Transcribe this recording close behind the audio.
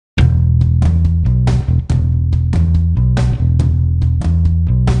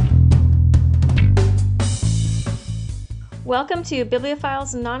Welcome to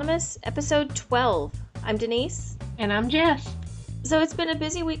Bibliophiles Anonymous, episode 12. I'm Denise. And I'm Jess. So it's been a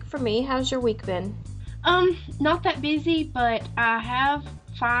busy week for me. How's your week been? Not that busy, but I have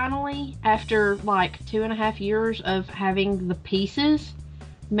finally, after like 2.5 years of having the pieces,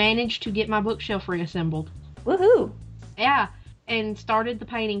 managed to get my bookshelf reassembled. Woohoo! Yeah, and started the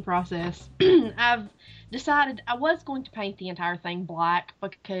painting process. I've decided I was going to paint the entire thing black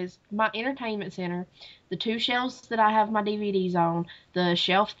because my entertainment center, the two shelves that I have my DVDs on, the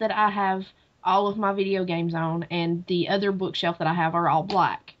shelf that I have all of my video games on, and the other bookshelf that I have are all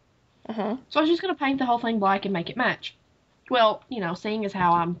black. Uh-huh. So I was just going to paint the whole thing black and make it match. Well, seeing as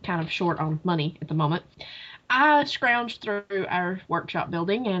how I'm kind of short on money at the moment, I scrounged through our workshop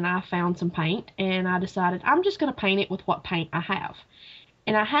building and I found some paint, and I decided I'm just going to paint it with what paint I have.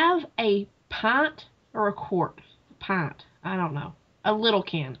 And I have a pint or a quart, pint, I don't know, a little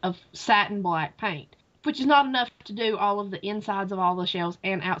can of satin black paint, which is not enough to do all of the insides of all the shelves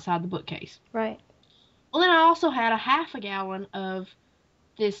and outside the bookcase. Right. Well, then I also had a half a gallon of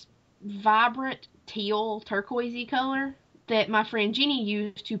this vibrant teal turquoisey color that my friend Jenny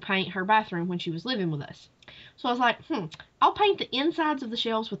used to paint her bathroom when she was living with us. So I was like, I'll paint the insides of the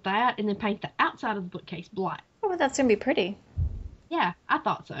shelves with that and then paint the outside of the bookcase black. Oh, well, that's going to be pretty. Yeah, I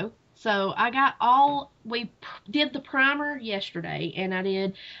thought so. So we did the primer yesterday, and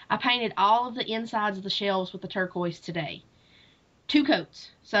I painted all of the insides of the shelves with the turquoise today. 2 coats.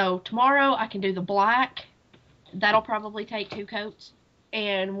 So tomorrow I can do the black. That'll probably take 2 coats.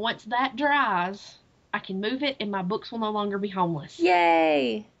 And once that dries, I can move it and my books will no longer be homeless.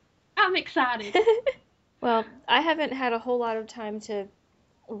 Yay! I'm excited. Well, I haven't had a whole lot of time to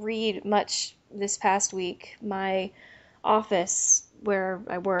read much this past week. My office where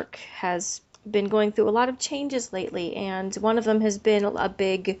I work has been going through a lot of changes lately, and one of them has been a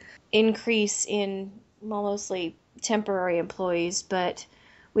big increase in mostly temporary employees, but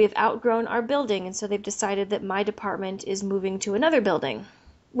we have outgrown our building, and so they've decided that my department is moving to another building,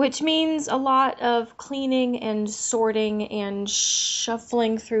 which means a lot of cleaning and sorting and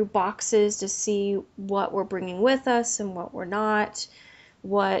shuffling through boxes to see what we're bringing with us and what we're not,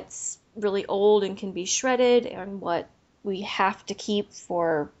 what's really old and can be shredded, and what we have to keep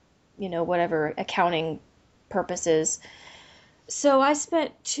for, whatever accounting purposes. So I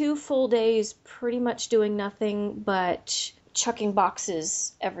spent 2 full days pretty much doing nothing but chucking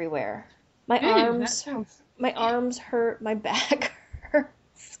boxes everywhere. My arms hurt, my back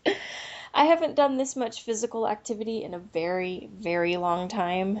hurts. I haven't done this much physical activity in a very, very long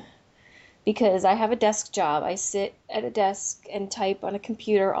time because I have a desk job. I sit at a desk and type on a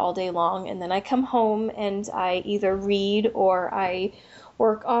computer all day long, and then I come home and I either read or I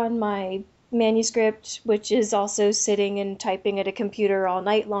work on my manuscript, which is also sitting and typing at a computer all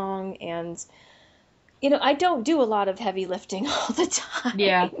night long, and I don't do a lot of heavy lifting all the time.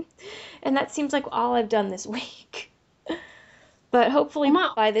 Yeah. And that seems like all I've done this week. But hopefully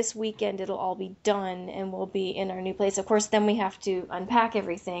by this weekend it'll all be done and we'll be in our new place. Of course, then we have to unpack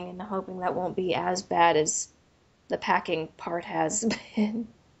everything, and I'm hoping that won't be as bad as the packing part has been.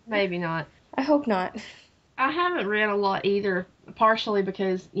 Maybe not. I hope not. I haven't read a lot either, partially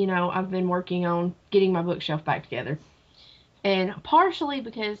because, I've been working on getting my bookshelf back together. And partially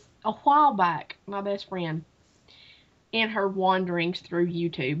because a while back, my best friend, in her wanderings through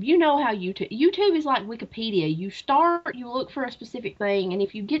YouTube, you know how YouTube is like Wikipedia. You look for a specific thing, and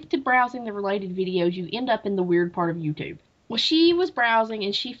if you get to browsing the related videos, you end up in the weird part of YouTube. Well, she was browsing,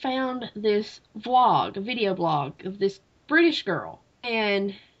 and she found this a video blog of this British girl.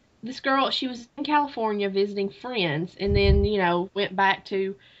 And this girl, she was in California visiting friends, and then, went back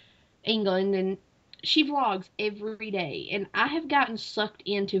to England, and she vlogs every day, and I have gotten sucked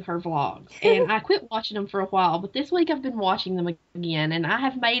into her vlogs, and I quit watching them for a while, but this week I've been watching them again, and I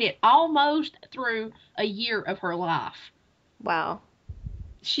have made it almost through a year of her life. Wow.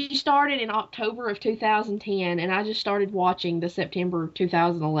 She started in October of 2010, and I just started watching the September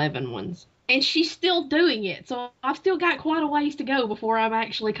 2011 ones, and she's still doing it, so I've still got quite a ways to go before I'm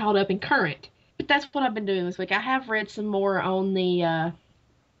actually caught up in current. But that's what I've been doing this week. I have read some more on the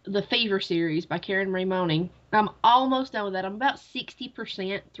Fever series by Karen Marie Moning. I'm almost done with that. I'm about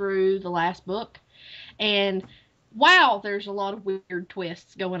 60% through the last book. And wow, there's a lot of weird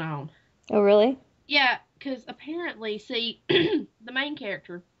twists going on. Oh, really? Yeah, because apparently, the main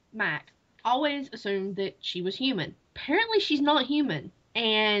character, Mac, always assumed that she was human. Apparently, she's not human.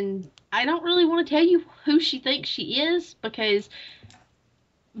 And I don't really want to tell you who she thinks she is, because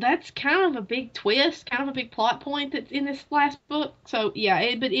that's kind of a big twist, kind of a big plot point that's in this last book. So,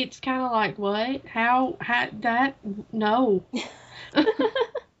 yeah, but it's kind of like, what? How, no.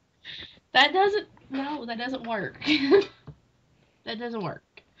 That doesn't work. That doesn't work.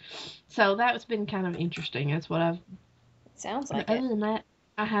 So that's been kind of interesting. That's what I've. Sounds But like it. other than that,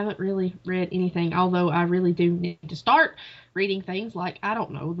 I haven't really read anything. Although I really do need to start reading things like, I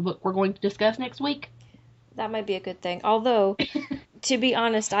don't know, the book we're going to discuss next week. That might be a good thing. Although, to be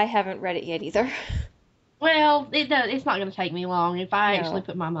honest, I haven't read it yet either. Well, it does. It's not going to take me long. If I actually No,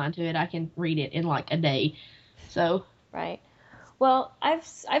 put my mind to it, I can read it in like a day. So, right. Well, I've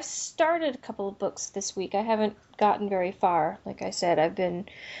started a couple of books this week. I haven't gotten very far. Like I said, I've been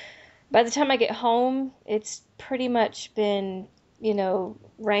by the time I get home, it's pretty much been,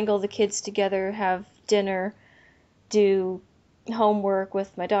 wrangle the kids together, have dinner, do homework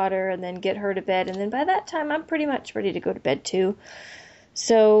with my daughter, and then get her to bed. And then by that time, I'm pretty much ready to go to bed too.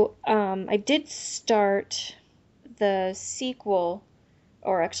 So I did start the sequel,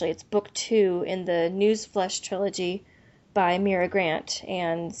 or actually, it's book two in the Newsflesh trilogy by Mira Grant.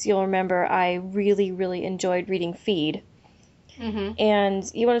 And you'll remember I really, really enjoyed reading Feed. hmm And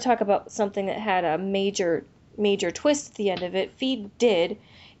you want to talk about something that had a major, major twist at the end of it. Feed did.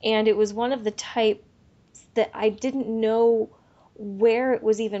 And it was one of the types that I didn't know where it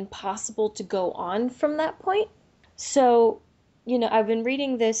was even possible to go on from that point. So, I've been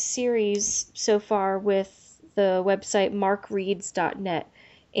reading this series so far with the website markreads.net.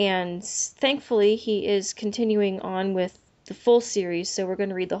 And thankfully, he is continuing on with the full series, so we're going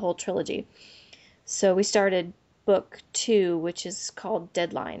to read the whole trilogy. So we started book two, which is called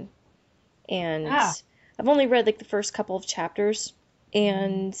Deadline. And ah, I've only read like the first couple of chapters,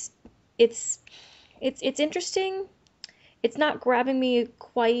 and it's it's interesting. It's not grabbing me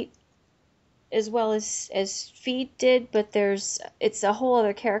quite as well as Feed did, but it's a whole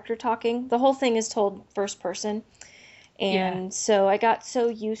other character talking. The whole thing is told first person, yeah, and so I got so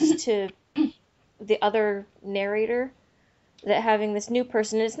used to the other narrator that having this new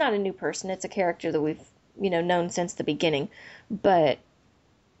person, and it's not a new person, it's a character that we've, known since the beginning, but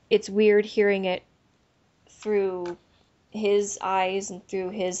it's weird hearing it through his eyes and through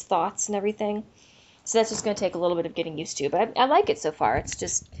his thoughts and everything. So that's just going to take a little bit of getting used to, but I like it so far. It's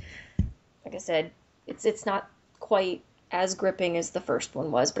just, like I said, it's not quite as gripping as the first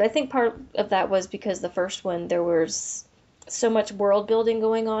one was, but I think part of that was because the first one there was so much world building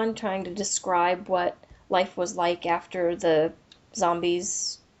going on, trying to describe what life was like after the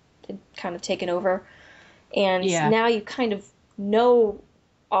zombies had kind of taken over. And yeah. now you kind of know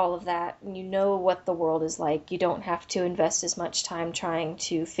all of that and you know what the world is like. You don't have to invest as much time trying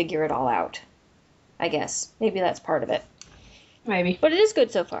to figure it all out. I guess. Maybe that's part of it. Maybe. But it is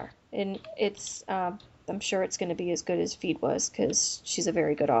good so far. And I'm sure it's going to be as good as Feed was because she's a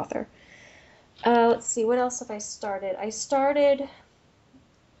very good author. Let's see, what else have I started? I started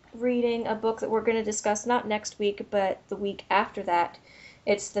reading a book that we're going to discuss not next week, but the week after that.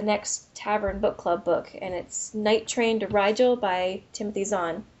 It's the next Tavern Book Club book, and it's Night Train to Rigel by Timothy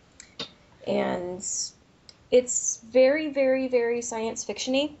Zahn. And it's very, very, very science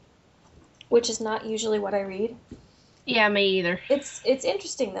fiction-y, which is not usually what I read. Yeah, me either. It's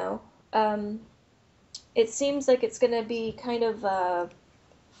interesting though. It seems like it's going to be kind of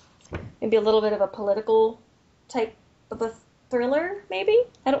maybe a little bit of a political type of a thriller, maybe?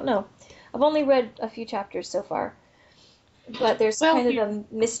 I don't know. I've only read a few chapters so far. But there's Well, kind of a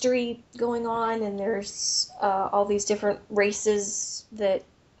mystery going on, and there's all these different races that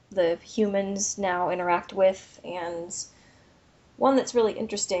the humans now interact with, and one that's really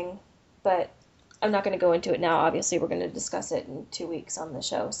interesting, but I'm not going to go into it now. Obviously, we're going to discuss it in 2 weeks on the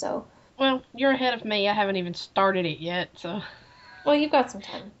show, so. well, you're ahead of me. I haven't even started it yet, so. Well, you've got some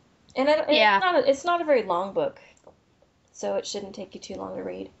time. And Yeah. it's not a very long book, so it shouldn't take you too long to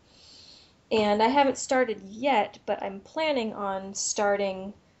read. And I haven't started yet, but I'm planning on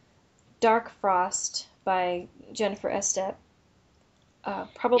starting Dark Frost by Jennifer Estep Yeah.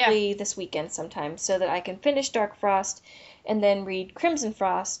 probably this weekend sometime, so that I can finish Dark Frost and then read Crimson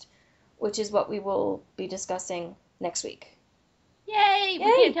Frost, which is what we will be discussing next week. Yay! We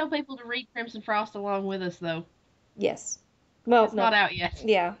can't Yay! tell people to read Crimson Frost along with us, though. Yes. Well, It's no. not out yet.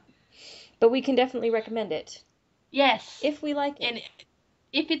 Yeah. But we can definitely recommend it Yes. if we like it. And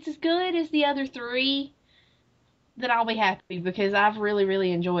if it's as good as the other three, then I'll be happy because I've really,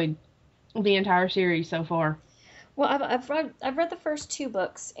 really enjoyed the entire series so far. Well, I've read the first two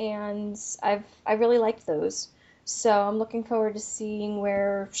books and I really liked those. So I'm looking forward to seeing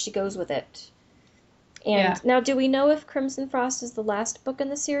where she goes with it. Yeah. And now, do we know if Crimson Frost is the last book in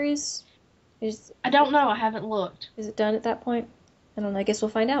the series? Is I don't know. I haven't looked. is it done at that point? I don't know. I guess we'll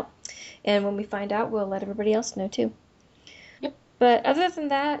find out. And when we find out, we'll let everybody else know too. Yep. But other than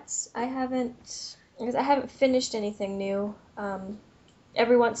that, I haven't finished anything new.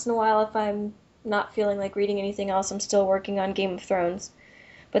 Every once in a while, if I'm not feeling like reading anything else, I'm still working on Game of Thrones.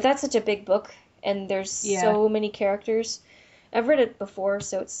 But that's such a big book, and there's Yeah. so many characters. I've read it before,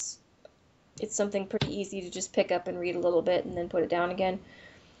 so it's something pretty easy to just pick up and read a little bit and then put it down again.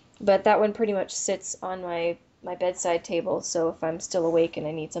 But that one pretty much sits on my bedside table, so if I'm still awake and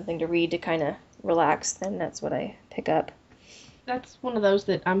I need something to read to kind of relax, then that's what I pick up. That's one of those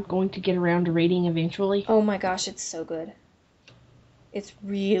that I'm going to get around to reading eventually. Oh my gosh, it's so good. It's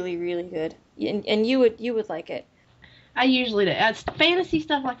really, really good. And you would like it. I usually do. It's fantasy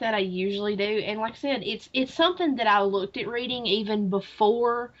stuff like that I usually do. And like I said, it's something that I looked at reading even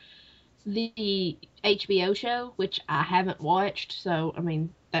before the HBO show, which I haven't watched. So, I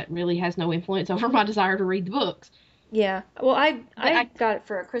mean, that really has no influence over my desire to read the books. Yeah. Well, I I got it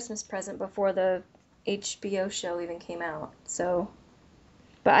for a Christmas present before the HBO show even came out. So,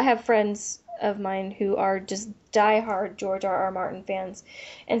 but I have friends of mine who are just diehard George R.R. Martin fans,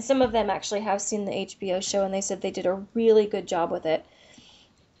 and some of them actually have seen the HBO show, and they said they did a really good job with it.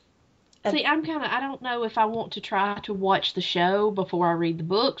 See, I don't know if I want to try to watch the show before I read the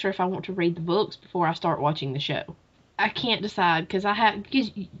books or if I want to read the books before I start watching the show. I can't decide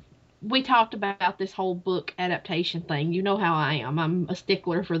because we talked about this whole book adaptation thing. You know how I am. I'm a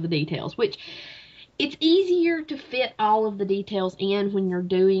stickler for the details, which it's easier to fit all of the details in when you're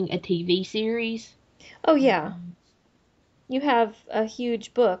doing a TV series. Oh yeah, you have a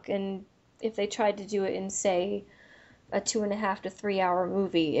huge book, and if they tried to do it in, say, a 2.5 to 3 hour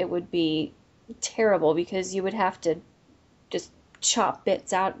movie, it would be terrible because you would have to just chop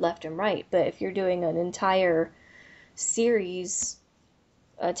bits out left and right. But if you're doing an entire series,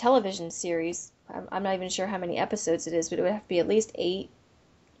 a television series, I'm not even sure how many episodes it is, but it would have to be at least 8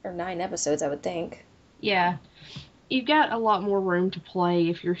 or 9 episodes, I would think. Yeah. You've got a lot more room to play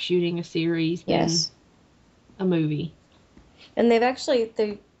if you're shooting a series than Yes. a movie. And they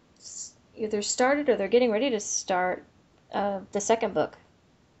either started or they're getting ready to start the second book.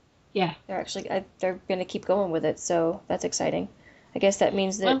 Yeah. They're going to keep going with it, so that's exciting. I guess that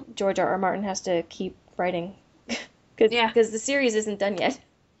means that Well, George R. R. Martin has to keep writing because yeah. the series isn't done yet.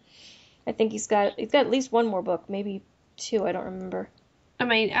 I think he's got at least one more book, maybe two. I don't remember. I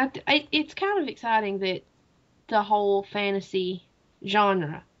mean, it's kind of exciting that the whole fantasy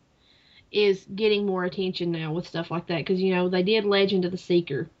genre is getting more attention now with stuff like that because they did Legend of the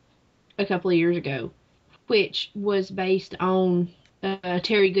Seeker a couple of years ago, which was based on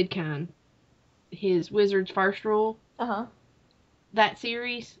Terry Goodkind, his Wizard's First Rule. Uh-huh. That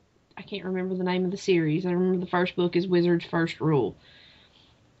series, I can't remember the name of the series. I remember the first book is Wizard's First Rule.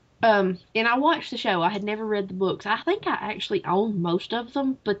 And I watched the show. I had never read the books. I think I actually own most of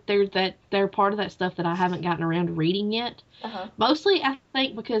them, but they're part of that stuff that I haven't gotten around to reading yet. Uh-huh. Mostly, I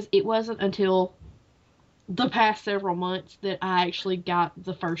think, because it wasn't until the past several months that I actually got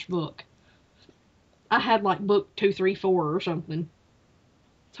the first book. I had like book 2, 3, 4 or something.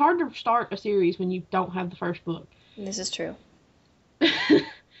 It's hard to start a series when you don't have the first book. This is true.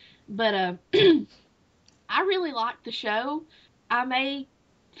 But I really like the show. I may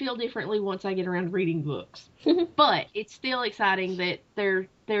feel differently once I get around to reading books. But it's still exciting that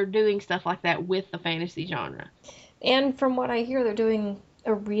they're doing stuff like that with the fantasy genre. And from what I hear, they're doing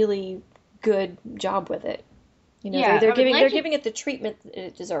a really good job with it. Yeah, they're I mean, they're giving it the treatment that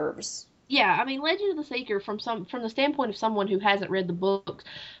it deserves. Yeah, I mean, Legend of the Seeker, from the standpoint of someone who hasn't read the books,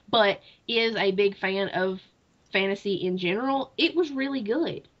 but is a big fan of fantasy in general, it was really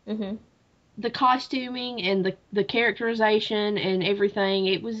good. Mm-hmm. The costuming and the characterization and everything,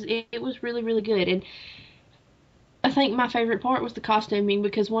 it was really, really good. And I think my favorite part was the costuming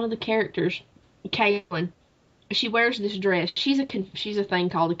because one of the characters, Caitlin, she wears this dress. She's a thing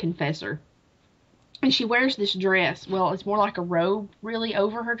called a confessor. And she wears this dress. Well, it's more like a robe, really,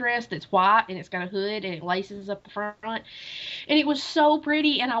 over her dress that's white, and it's got a hood, and it laces up the front. And it was so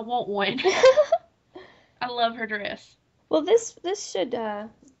pretty, and I want one. I love her dress. Well, this should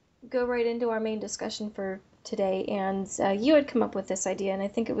go right into our main discussion for today. And you had come up with this idea, and I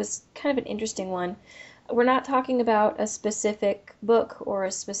think it was kind of an interesting one. We're not talking about a specific book or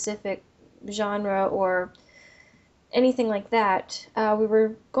a specific genre or anything like that. We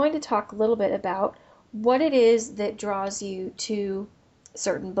were going to talk a little bit about what it is that draws you to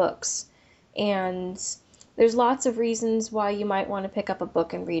certain books. And there's lots of reasons why you might want to pick up a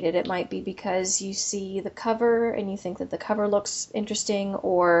book and read it. It might be because you see the cover and you think that the cover looks interesting,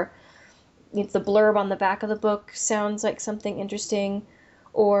 or the blurb on the back of the book sounds like something interesting,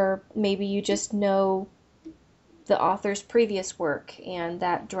 or maybe you just know the author's previous work and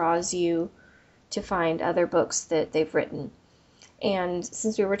that draws you to find other books that they've written. And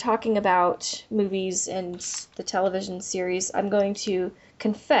since we were talking about movies and the television series, I'm going to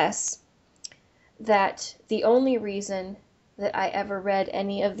confess that the only reason that I ever read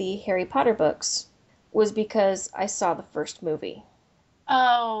any of the Harry Potter books was because I saw the first movie.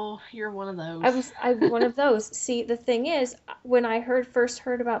 Oh, you're one of those. I'm one of those. See, the thing is, when I first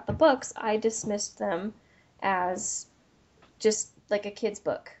heard about the books, I dismissed them as just like a kid's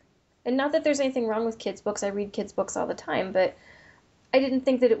book. And not that there's anything wrong with kids' books. I read kids' books all the time, but I didn't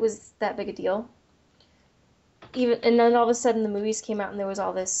think that it was that big a deal. And then all of a sudden the movies came out and there was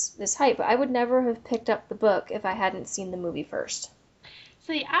all this hype. I would never have picked up the book if I hadn't seen the movie first.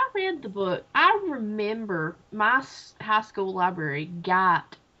 See, I read the book. I remember my high school library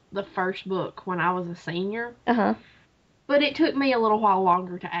got the first book when I was a senior. Uh-huh. But it took me a little while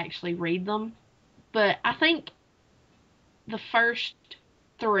longer to actually read them. But I think the first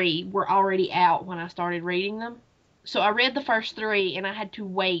 3 were already out when I started reading them. So I read the first 3 and I had to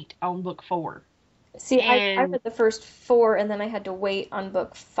wait on book 4. See, I read the first 4 and then I had to wait on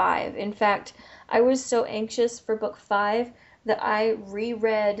book 5. In fact, I was so anxious for book 5 that I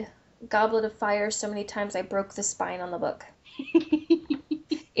reread Goblet of Fire so many times I broke the spine on the book.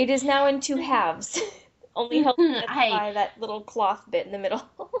 It is now in 2 halves, only held by that little cloth bit in the middle.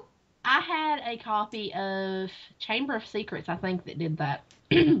 I had a copy of Chamber of Secrets, I think, that did that.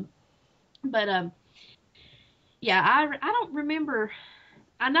 But, yeah, I don't remember.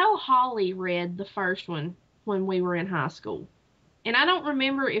 I know Holly read the first one when we were in high school. And I don't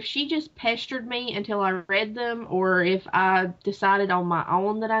remember if she just pestered me until I read them or if I decided on my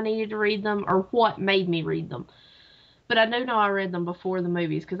own that I needed to read them or what made me read them. But I do know I read them before the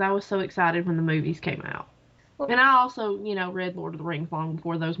movies because I was so excited when the movies came out. And I also, read Lord of the Rings long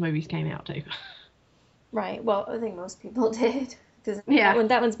before those movies came out too. Right. Well, I think most people did because Yeah.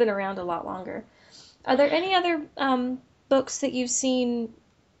 that one's been around a lot longer. Are there any other books that you've seen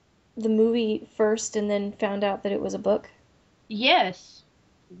the movie first and then found out that it was a book? Yes,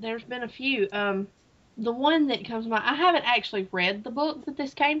 there's been a few. The one that comes to mind, I haven't actually read the book that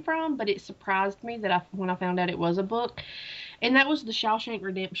this came from, but it surprised me that when I found out it was a book, and that was The Shawshank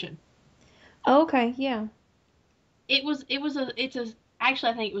Redemption. Oh, okay, yeah.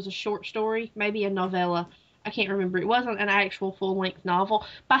 Actually, I think it was a short story, maybe a novella. I can't remember. It wasn't an actual full-length novel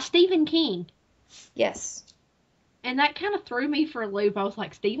by Stephen King. Yes. And that kind of threw me for a loop. I was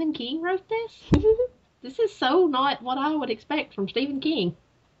like, Stephen King wrote this? This is so not what I would expect from Stephen King.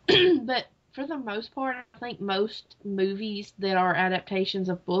 But for the most part, I think most movies that are adaptations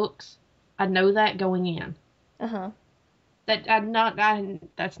of books, I know that going in. Uh-huh.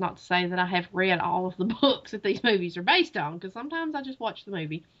 That's not to say that I have read all of the books that these movies are based on, because sometimes I just watch the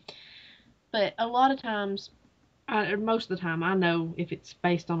movie. But a lot of times, most of the time, I know if it's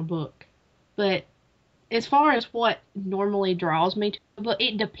based on a book. But as far as what normally draws me to a book,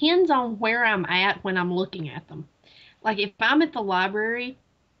 it depends on where I'm at when I'm looking at them. Like, if I'm at the library,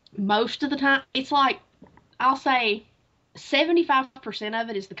 most of the time, it's like, I'll say 75% of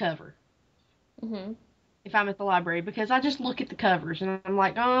it is the cover. Mm-hmm. If I'm at the library, because I just look at the covers and I'm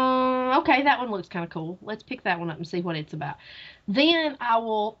like, oh, okay, that one looks kind of cool. Let's pick that one up and see what it's about. Then I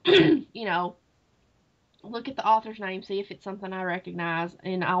will, look at the author's name, see if it's something I recognize,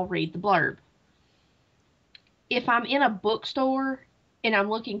 and I'll read the blurb. If I'm in a bookstore and I'm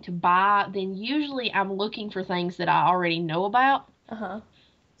looking to buy, then usually I'm looking for things that I already know about. Uh-huh.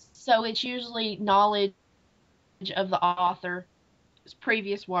 So it's usually knowledge of the author,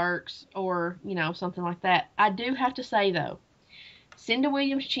 previous works, or, something like that. I do have to say, though, Cinda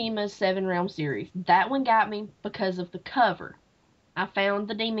Williams Chima's 7 Realm series, that one got me because of the cover. I found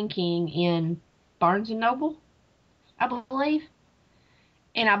The Demon King in Barnes & Noble, I believe,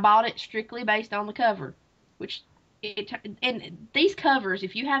 and I bought it strictly based on the cover. And these covers,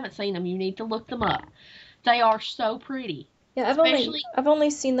 if you haven't seen them, you need to look them up. They are so pretty. Yeah, I've only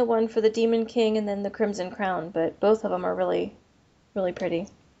seen the one for the Demon King and then the Crimson Crown, but both of them are really, really pretty.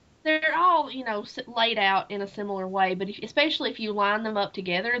 They're all, laid out in a similar way, but especially if you line them up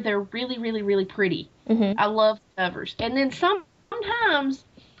together, they're really, really, really pretty. Mm-hmm. I love the covers. And then sometimes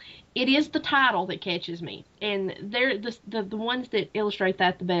it is the title that catches me. And they're the ones that illustrate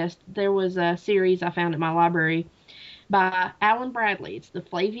that the best. There was a series I found at my library by Alan Bradley. It's the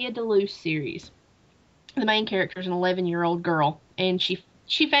Flavia DeLuce series. The main character is an 11-year-old girl, and she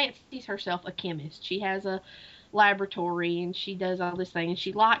fancies herself a chemist. She has a laboratory, and she does all this thing, and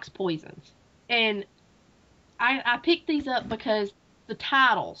she likes poisons. And I picked these up because the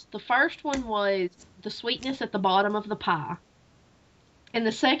titles. The first one was The Sweetness at the Bottom of the Pie. And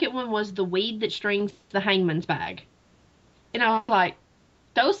the second one was The Weed That Strings the Hangman's Bag. And I was like,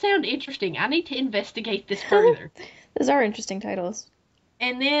 those sound interesting. I need to investigate this further. Those are interesting titles.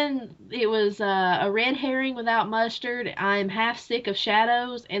 And then it was A Red Herring Without Mustard, I'm Half Sick of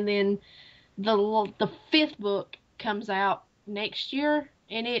Shadows, and then the fifth book comes out next year,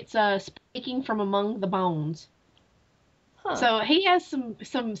 and it's Speaking from Among the Bones. Huh. So he has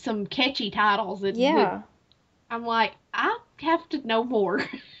some catchy titles that Yeah. I'm like, I have to know more.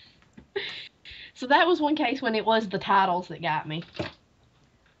 So that was one case when it was the titles that got me.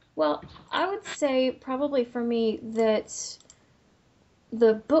 Well, I would say probably for me that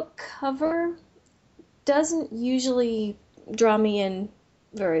the book cover doesn't usually draw me in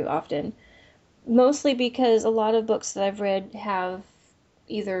very often. Mostly because a lot of books that I've read have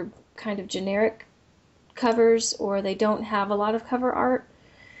either kind of generic covers or they don't have a lot of cover art.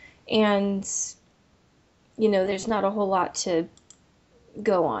 And, there's not a whole lot to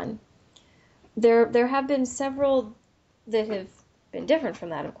go on. There have been several that have been different from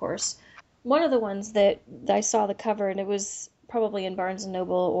that, of course. One of the ones that I saw the cover, and it was probably in Barnes and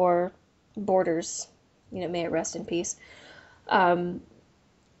Noble or Borders, may it rest in peace. But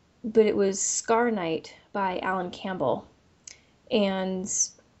it was Scar Night by Alan Campbell, and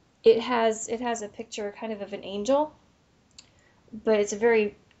it has a picture kind of an angel, but it's a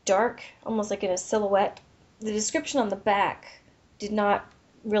very dark, almost like in a silhouette. The description on the back did not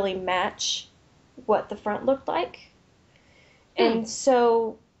really match what the front looked like. And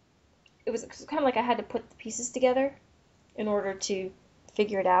so it was kind of like I had to put the pieces together in order to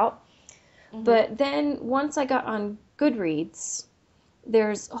figure it out. Mm-hmm. But then once I got on Goodreads,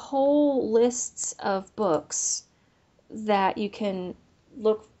 there's whole lists of books that you can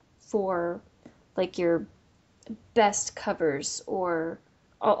look for, like your best covers or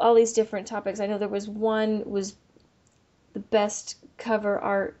all these different topics. I know there was the best cover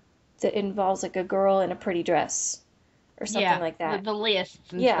art that involves like a girl in a pretty dress or something like that. The lists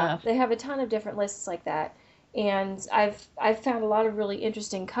and stuff. They have a ton of different lists like that. And I've found a lot of really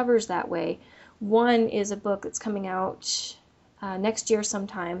interesting covers that way. One is a book that's coming out next year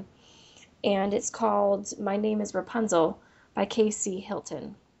sometime, and it's called My Name is Rapunzel by K.C.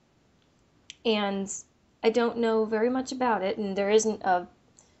 Hilton. And I don't know very much about it, and there isn't a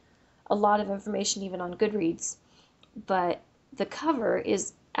lot of information even on Goodreads, but the cover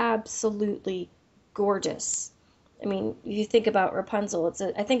is absolutely gorgeous. I mean, if you think about Rapunzel,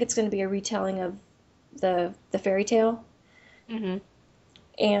 I think it's going to be a retelling of the fairy tale. Mm-hmm.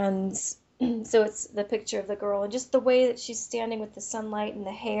 And so it's the picture of the girl and just the way that she's standing with the sunlight and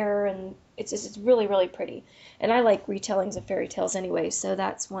the hair, and it's really, really pretty. And I like retellings of fairy tales anyway, so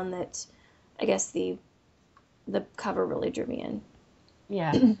that's one that I guess the cover really drew me in.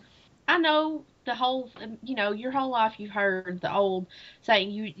 Yeah. I know the whole, your whole life you've heard the old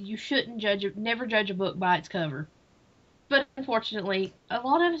saying, you shouldn't never judge a book by its cover. But unfortunately, a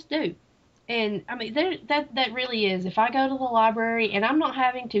lot of us do. And, I mean, that really is. If I go to the library and I'm not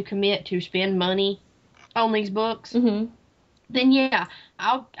having to commit to spend money on these books, mm-hmm. then yeah,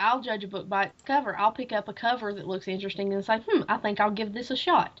 I'll judge a book by its cover. I'll pick up a cover that looks interesting and say, I think I'll give this a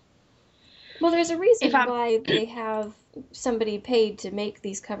shot. Well, there's a reason why they have somebody paid to make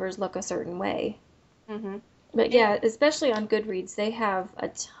these covers look a certain way. Mm-hmm. But yeah, especially on Goodreads, they have a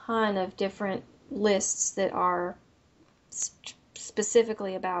ton of different lists that are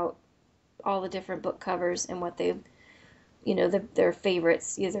specifically about all the different book covers and what they, their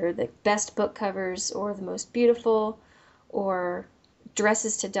favorites, either the best book covers or the most beautiful or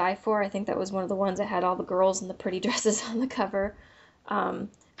dresses to die for. I think that was one of the ones that had all the girls in the pretty dresses on the cover.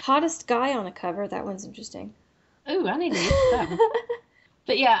 Hottest guy on a cover, that one's interesting. Ooh, I need to use that one.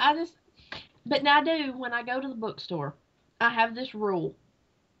 But yeah, but now I do, when I go to the bookstore, I have this rule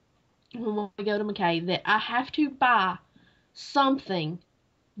when we go to McKay that I have to buy something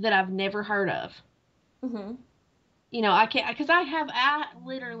that I've never heard of. Mm-hmm. I can't, because I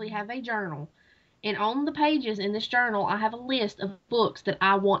literally have a journal, and on the pages in this journal, I have a list of books that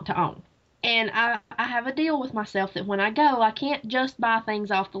I want to own. And I have a deal with myself that when I go, I can't just buy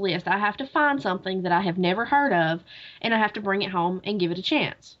things off the list. I have to find something that I have never heard of, and I have to bring it home and give it a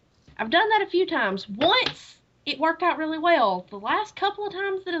chance. I've done that a few times. Once, it worked out really well. The last couple of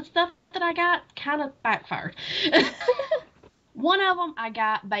times the stuff that I got kind of backfired. One of them I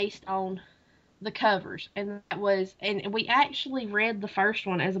got based on the covers, and we actually read the first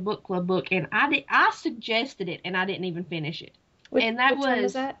one as a book club book, and I suggested it, and I didn't even finish it. Which one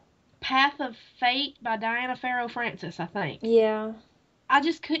was that? Path of Fate by Diana Farrow Francis, I think. Yeah. I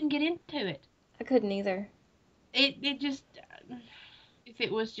just couldn't get into it. I couldn't either. It just, if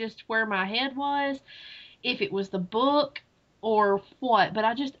it was just where my head was, if it was the book, or what. But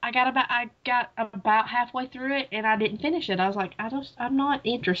I got about halfway through it, and I didn't finish it. I was like, I'm not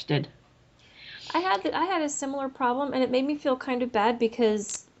interested. I had a similar problem, and it made me feel kind of bad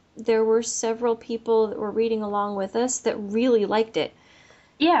because there were several people that were reading along with us that really liked it.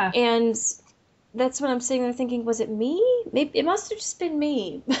 Yeah. And that's what I'm sitting there thinking, was it me? Maybe it must have just been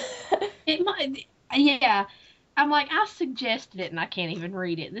me. It might, yeah. I'm like, I suggested it and I can't even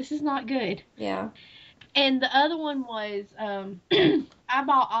read it. This is not good. Yeah. And the other one was, I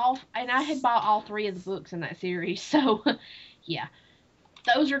bought all, and I had bought all three of the books in that series. So, yeah,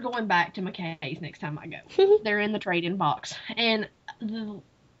 those are going back to McKay's next time I go. They're in the trade-in box. And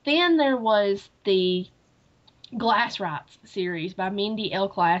then there was the Glass Rights series by Mindy L.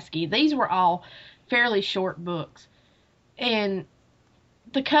 Klasky. These were all fairly short books. And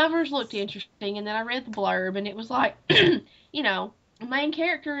the covers looked interesting, and then I read the blurb, and it was like, you know, the main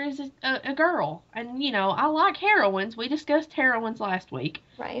character is a girl. And, you know, I like heroines. We discussed heroines last week.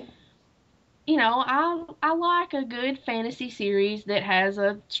 Right. You know, I like a good fantasy series that has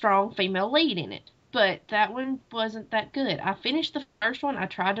a strong female lead in it. But that one wasn't that good. I finished the first one. I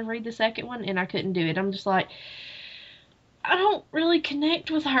tried to read the second one, and I couldn't do it. I'm just like, I don't really connect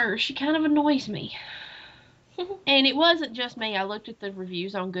with her. She kind of annoys me. And it wasn't just me. I looked at the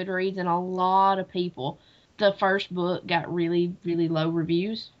reviews on Goodreads, and a lot of people, the first book got really, really low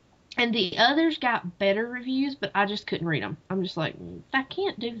reviews. And the others got better reviews, but I just couldn't read them. I'm just like, I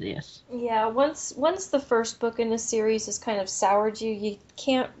can't do this. Yeah, once the first book in a series has kind of soured you, you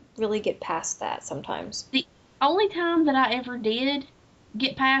can't really get past that sometimes. The only time that I ever did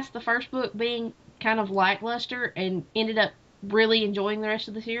get past the first book being kind of lackluster and ended up really enjoying the rest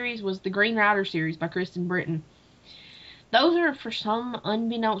of the series was the Green Rider series by Kristen Britton. Those are, for some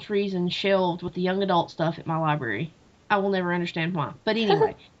unbeknownst reason, shelved with the young adult stuff at my library. I will never understand why. But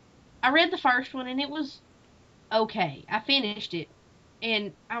anyway, I read the first one, and it was okay. I finished it,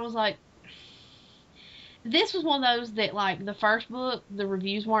 and I was like, this was one of those that, like, the first book, the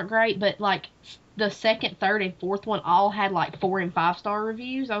reviews weren't great, but, like, the second, third, and fourth one all had, like, 4 and 5 star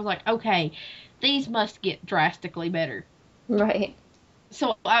reviews. I was like, okay, these must get drastically better. Right.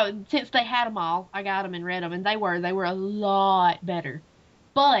 So, since they had them all, I got them and read them, and they were a lot better.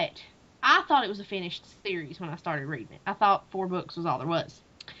 But I thought it was a finished series when I started reading it. I thought 4 books was all there was.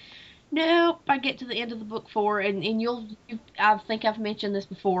 Nope, I get to the end of the book 4, and I think I've mentioned this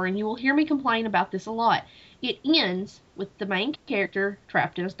before, and you will hear me complain about this a lot. It ends with the main character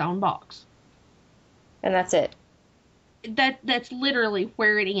trapped in a stone box. And that's it. That's literally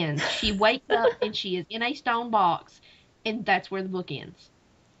where it ends. She wakes up and she is in a stone box, and that's where the book ends.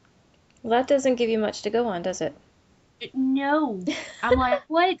 Well, that doesn't give you much to go on, does it? No. I'm like,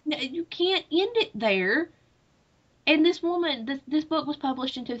 what? No, you can't end it there. And this woman, this book was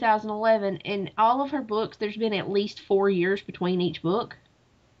published in 2011, and all of her books, there's been at least 4 years between each book.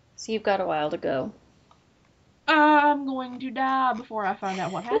 So you've got a while to go. I'm going to die before I find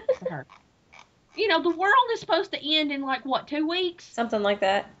out what happened to her. You know, the world is supposed to end in, like, what, 2 weeks? Something like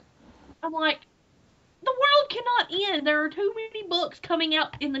that. I'm like, the world cannot end. There are too many books coming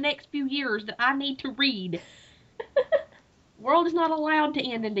out in the next few years that I need to read. The world is not allowed to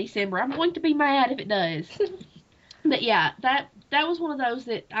end in December. I'm going to be mad if it does. But yeah, that was one of those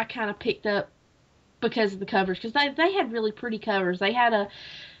that I kind of picked up because of the covers. Because they had really pretty covers. They had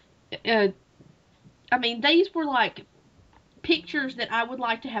I mean, these were like pictures that I would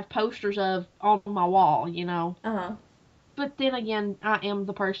like to have posters of on my wall, you know. Uh-huh. But then again, I am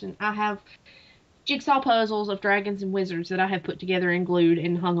the person. I have jigsaw puzzles of dragons and wizards that I have put together and glued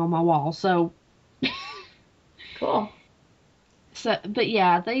and hung on my wall. So Cool. So, but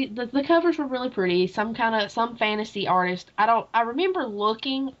yeah, the covers were really pretty. Some fantasy artist. I remember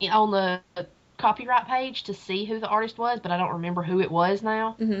looking on the copyright page to see who the artist was, but I don't remember who it was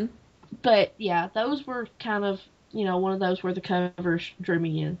now. Mm-hmm. But yeah, those were kind of, you know, one of those where the covers drew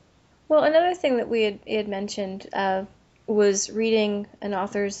me in. Well, another thing that we had mentioned was reading an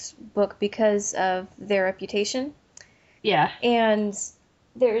author's book because of their reputation. Yeah. And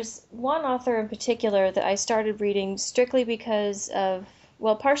there's one author in particular that I started reading strictly because of,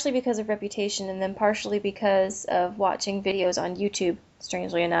 well, partially because of reputation and then partially because of watching videos on YouTube,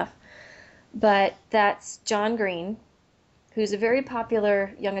 strangely enough. But that's John Green, who's a very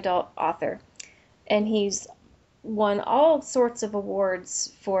popular young adult author. And he's won all sorts of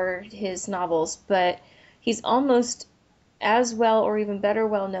awards for his novels, but he's almost as well or even better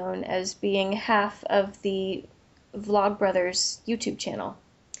well known as being half of the Vlogbrothers YouTube channel.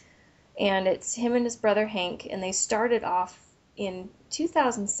 And it's him and his brother Hank, and they started off in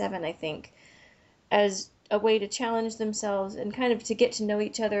 2007, I think, as a way to challenge themselves and kind of to get to know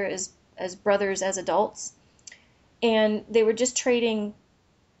each other as brothers, as adults. And they were just trading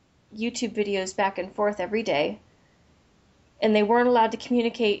YouTube videos back and forth every day. And they weren't allowed to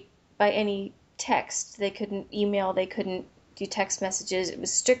communicate by any text. They couldn't email, they couldn't do text messages. It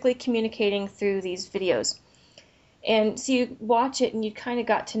was strictly communicating through these videos. And so you watch it and you kind of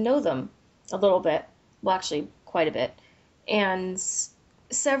got to know them. a little bit. Well, actually, quite a bit. And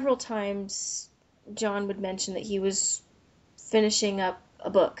several times John would mention that he was finishing up a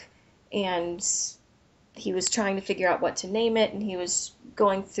book and he was trying to figure out what to name it and he was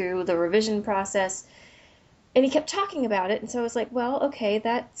going through the revision process and he kept talking about it and so I was like, well, okay,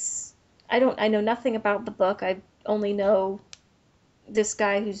 I know nothing about the book. I only know this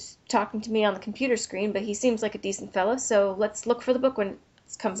guy who's talking to me on the computer screen, but he seems like a decent fella, so let's look for the book when it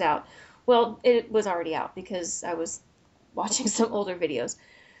comes out. Well, it was already out because I was watching some older videos.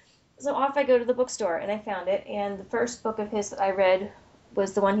 So off I go to the bookstore and I found it, and the first book of his that I read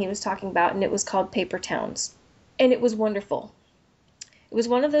was the one he was talking about, and it was called Paper Towns. And it was wonderful. It was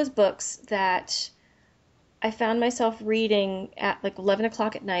one of those books that I found myself reading at like 11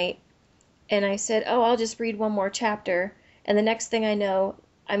 o'clock at night, and I said, oh, I'll just read one more chapter, and the next thing I know,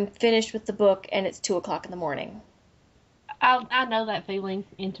 I'm finished with the book, and it's 2 o'clock in the morning. I know that feeling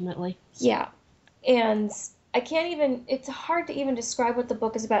intimately. Yeah. And I can't even, it's hard to even describe what the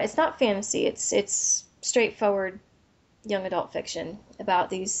book is about. It's not fantasy, it's straightforward young adult fiction about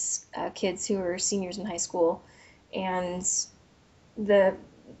these kids who are seniors in high school. And the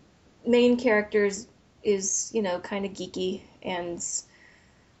main character is, kind of geeky, and,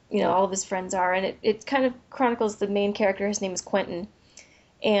 all of his friends are. And it kind of chronicles the main character. His name is Quentin.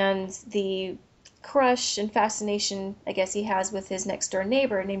 And the crush and fascination, I guess, he has with his next door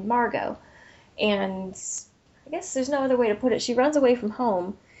neighbor named Margot. And I guess there's no other way to put it. She runs away from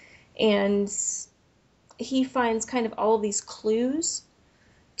home, and he finds kind of all of these clues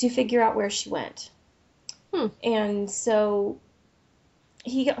to figure out where she went. And so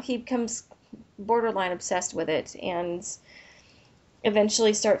he becomes borderline obsessed with it, and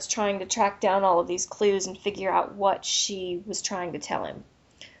eventually starts trying to track down all of these clues and figure out what she was trying to tell him.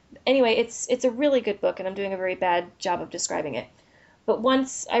 Anyway, it's a really good book, and I'm doing a very bad job of describing it. But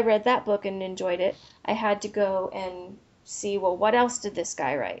once I read that book and enjoyed it, I had to go and see, well, what else did this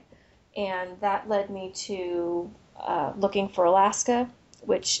guy write? And that led me to Looking for Alaska,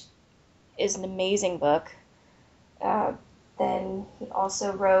 which is an amazing book. Then he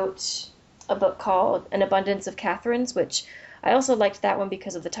also wrote a book called An Abundance of Catherines, which I also liked that one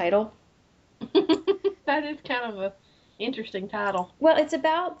because of the title. That is kind of a interesting title. Well, it's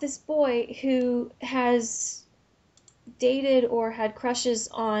about this boy who has dated or had crushes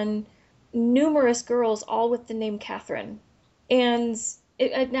on numerous girls, all with the name Catherine. And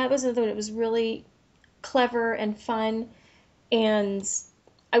that was another one. It was really clever and fun. And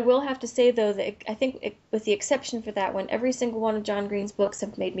I will have to say, though, that I think, with the exception for that one, every single one of John Green's books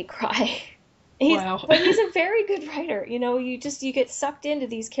have made me cry. Wow. But he's a very good writer. You get sucked into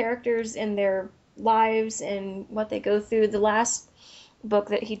these characters and their lives and what they go through. The last book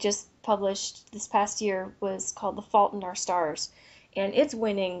that he just published this past year was called The Fault in Our Stars, and it's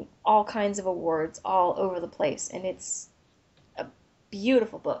winning all kinds of awards all over the place, and it's a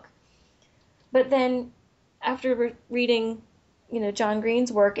beautiful book. But then, after reading, John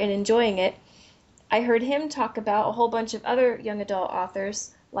Green's work and enjoying it, I heard him talk about a whole bunch of other young adult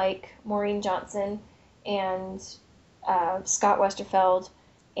authors like Maureen Johnson and Scott Westerfeld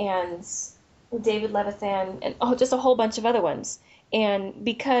and David Levithan and just a whole bunch of other ones. And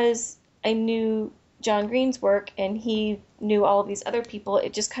because I knew John Green's work and he knew all of these other people,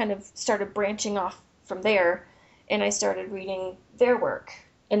 it just kind of started branching off from there, and I started reading their work.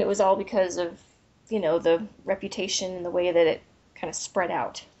 And it was all because of, the reputation and the way that it kind of spread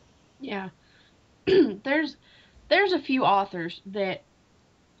out. Yeah. There's a few authors that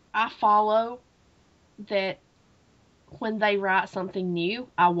I follow that when they write something new,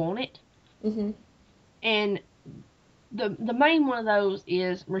 I want it. Mm-hmm. And the main one of those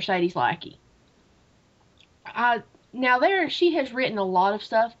is Mercedes Lackey. She has written a lot of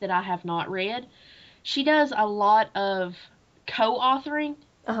stuff that I have not read. She does a lot of co-authoring.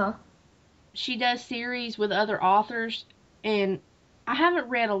 Uh-huh. She does series with other authors, and I haven't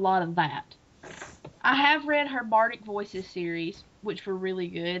read a lot of that. I have read her Bardic Voices series, which were really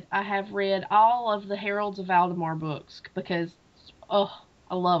good. I have read all of the Heralds of Valdemar books because, I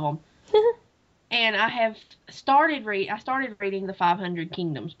love them. And I started reading the 500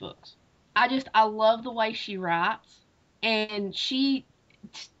 Kingdoms books. I love the way she writes. And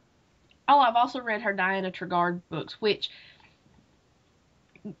I've also read her Diana Tregarde books, which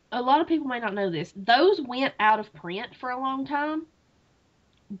a lot of people may not know this. Those went out of print for a long time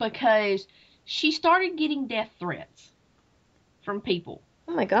because she started getting death threats from people.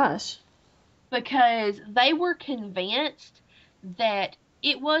 Oh my gosh. Because they were convinced that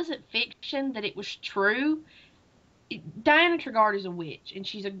it wasn't fiction, that it was true. Diana Tregarde is a witch, and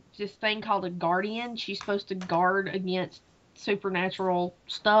she's this thing called a guardian. She's supposed to guard against supernatural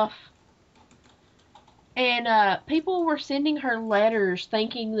stuff. And people were sending her letters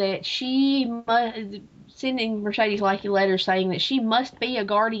thinking that sending Mercedes Lackey letters saying that she must be a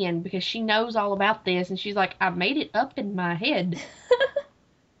guardian because she knows all about this. And she's like, I made it up in my head.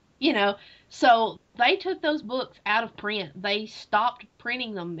 You know, so they took those books out of print. They stopped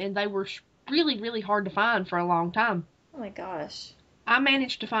printing them, and they were really, really hard to find for a long time. Oh my gosh. I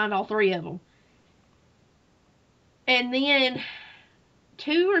managed to find all 3 of them. And then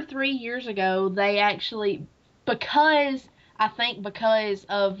 2 or 3 years ago, they actually, I think because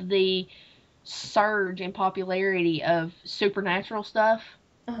of the surge in popularity of supernatural stuff,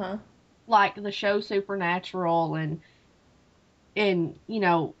 Uh-huh. like the show Supernatural and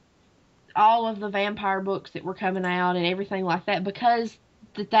all of the vampire books that were coming out and everything like that, because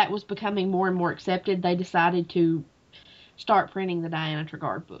that was becoming more and more accepted, they decided to start printing the Diana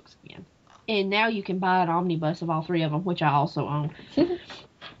Treguard books again. And now you can buy an omnibus of all 3 of them, which I also own.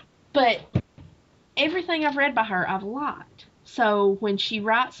 But everything I've read by her, I've liked. So when she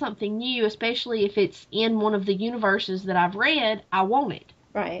writes something new, especially if it's in one of the universes that I've read, I want it.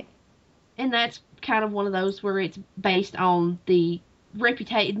 Right. And that's kind of one of those where it's based on the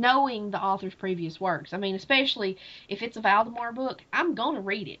reputation, knowing the author's previous works. I mean, especially if it's a Valdemar book, I'm going to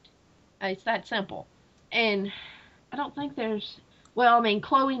read it. It's that simple. And I don't think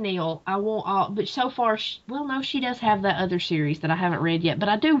Chloe Neal, I won't all, but so far, no, she does have that other series that I haven't read yet, but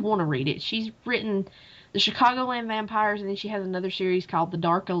I do want to read it. She's written the Chicagoland Vampires, and then she has another series called The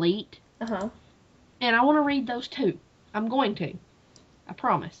Dark Elite. Uh-huh. And I want to read those too. I'm going to. I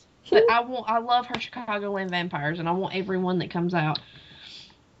promise. But I love her Chicagoland Vampires, and I want every one that comes out.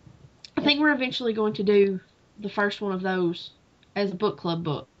 I think we're eventually going to do the first one of those as a book club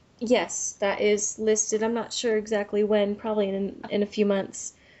book. Yes, that is listed. I'm not sure exactly when, probably in a few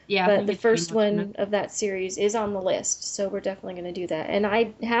months. Yeah, but the first one of that series is on the list, so we're definitely going to do that. And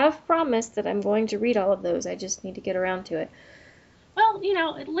I have promised that I'm going to read all of those. I just need to get around to it. Well,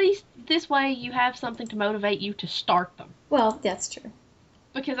 at least this way you have something to motivate you to start them. Well, that's true.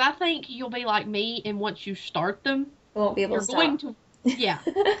 Because I think you'll be like me, and once you start them, you won't be able to stop. Going to, yeah.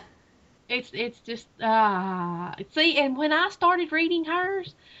 It's just, see, and when I started reading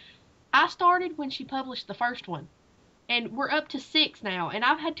hers, I started when she published the first one. And we're up to 6 now, and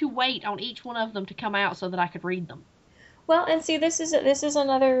I've had to wait on each one of them to come out so that I could read them. Well, and see, this is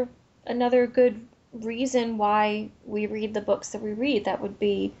another good reason why we read the books that we read. That would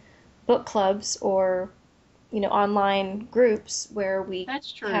be book clubs or online groups where we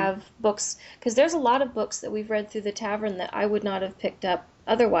have books, because there's a lot of books that we've read through the tavern that I would not have picked up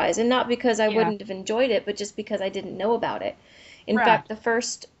otherwise, and not because I wouldn't have enjoyed it, but just because I didn't know about it. In fact, the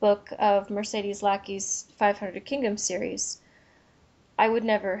first book of Mercedes Lackey's 500 Kingdoms series, I would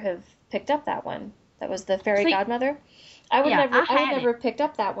never have picked up that one. That was the Fairy Godmother. I would never have picked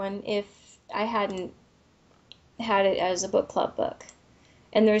up that one if I hadn't had it as a book club book.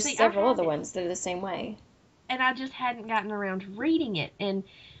 And there's several other ones that are the same way. And I just hadn't gotten around to reading it, and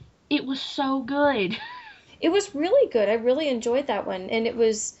it was so good. It was really good. I really enjoyed that one, and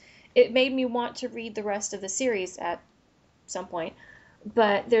it made me want to read the rest of the series at some point.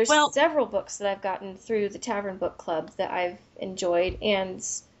 But there's several books that I've gotten through the Tavern Book Club that I've enjoyed, and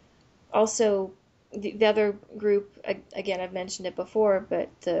also the other group, again, I've mentioned it before, but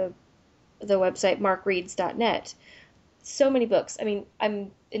the website markreads.net. So many books. I mean,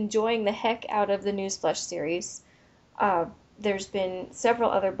 I'm enjoying the heck out of the Newsflesh series. There's been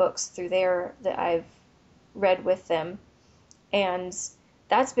several other books through there that I've read with them, and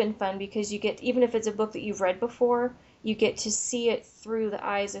that's been fun because you get, even if it's a book that you've read before, you get to see it through the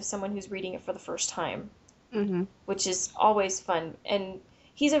eyes of someone who's reading it for the first time, which is always fun. And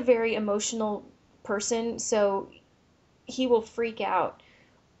he's a very emotional person, so he will freak out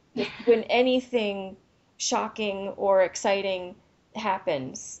when anything shocking or exciting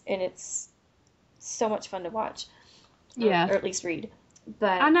happens, and it's so much fun to watch. Yeah. Or at least read.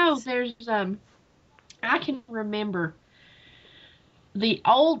 But I know there's I can remember the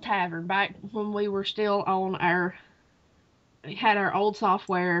old tavern back when we were still on had our old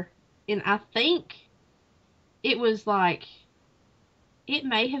software, and I think it was it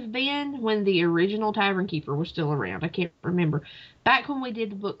may have been when the original Tavern Keeper was still around. I can't remember. Back when we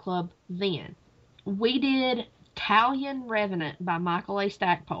did the book club then, we did Talion Revenant by Michael A.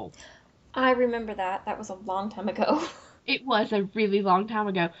 Stackpole. I remember that. That was a long time ago. It was a really long time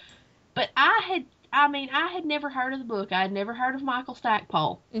ago. But I had never heard of the book. I had never heard of Michael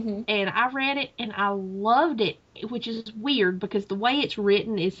Stackpole. Mm-hmm. And I read it, and I loved it, which is weird because the way it's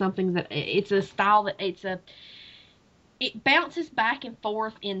written is something that, it's a style that, it bounces back and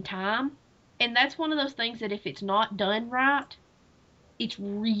forth in time. And that's one of those things that if it's not done right, it's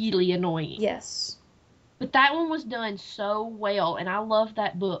really annoying. Yes. But that one was done so well, and I love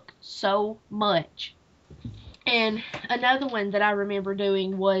that book so much. And another one that I remember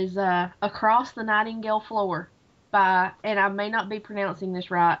doing was Across the Nightingale Floor by, and I may not be pronouncing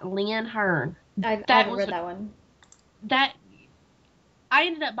this right, Lynn Hearn. I That haven't was read that one. that I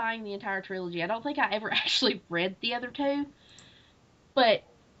ended up buying the entire trilogy. I don't think I ever actually read the other two, but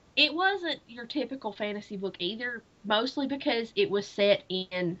it wasn't your typical fantasy book either, mostly because it was set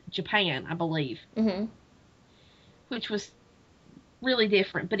in Japan, I believe, Mm-hmm. which was really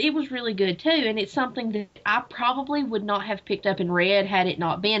different, but it was really good too, and it's something that I probably would not have picked up and read had it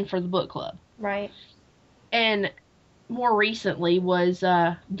not been for the book club. Right. And more recently was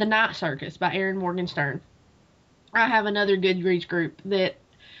The Night Circus by Erin Morgenstern. I have another Goodreads group that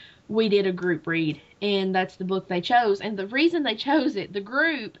we did a group read, and that's the book they chose. And the reason they chose it, the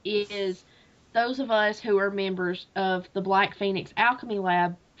group, is those of us who are members of the Black Phoenix Alchemy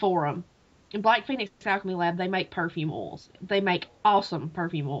Lab forum. In Black Phoenix Alchemy Lab, they make perfume oils. They make awesome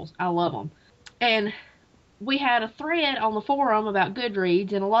perfume oils. I love them. And we had a thread on the forum about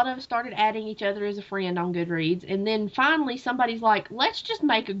Goodreads, and a lot of us started adding each other as a friend on Goodreads. And then finally, somebody's like, let's just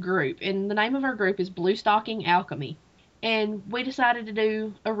make a group. And the name of our group is Blue Stocking Alchemy. And we decided to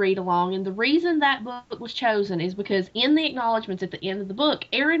do a read along. And the reason that book was chosen is because in the acknowledgments at the end of the book,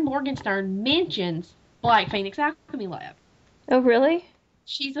 Erin Morgenstern mentions Black Phoenix Alchemy Lab. Oh, really?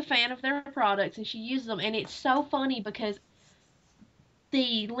 She's a fan of their products, and she uses them. And it's so funny because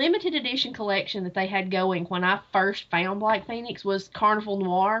the limited edition collection that they had going when I first found Black Phoenix was Carnival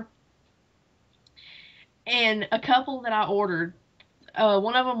Noir. And a couple that I ordered,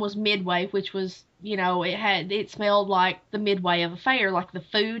 one of them was Midway, which was, it smelled like the Midway of a fair, like the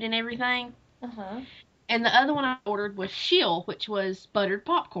food and everything. Uh-huh. And the other one I ordered was Shill, which was buttered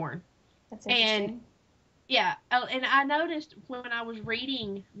popcorn. That's interesting. And yeah, and I noticed when I was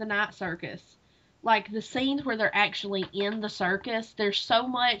reading The Night Circus, like the scenes where they're actually in the circus, there's so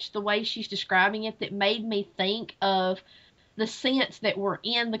much the way she's describing it that made me think of the scents that were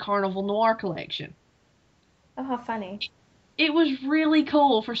in the Carnival Noir collection. Oh, how funny. It was really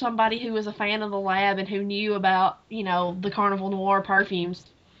cool for somebody who was a fan of the lab and who knew about, the Carnival Noir perfumes.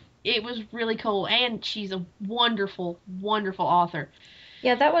 It was really cool, and she's a wonderful, wonderful author.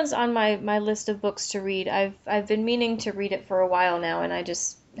 Yeah, that one's on my list of books to read. I've been meaning to read it for a while now, and I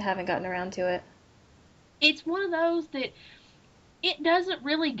just haven't gotten around to it. It's one of those that it doesn't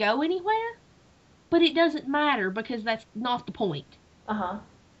really go anywhere, but it doesn't matter because that's not the point. Uh-huh.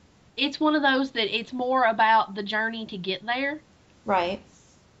 It's one of those that it's more about the journey to get there. Right.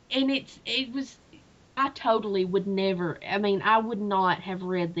 And I totally would never, I would not have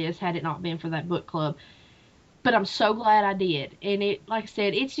read this had it not been for that book club. But I'm so glad I did. And it, like I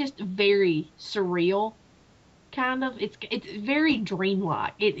said, it's just very surreal, kind of. It's very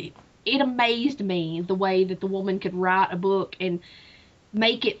dreamlike. It amazed me the way that the woman could write a book and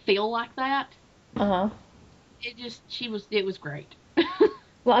make it feel like that. Uh-huh. It was great.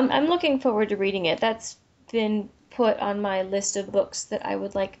 Well, I'm looking forward to reading it. That's been put on my list of books that I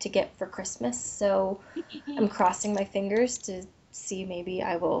would like to get for Christmas, so I'm crossing my fingers to see maybe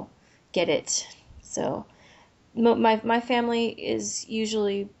I will get it. So my family is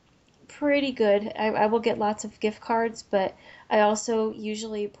usually pretty good. I will get lots of gift cards, but I also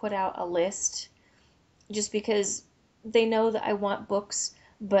usually put out a list just because they know that I want books,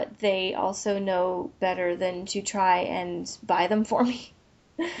 but they also know better than to try and buy them for me.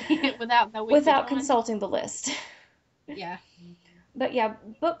 Without consulting the list. Yeah. But yeah,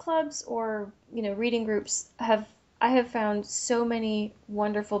 book clubs or, reading groups I have found so many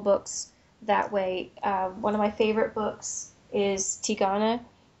wonderful books that way. One of my favorite books is Tigana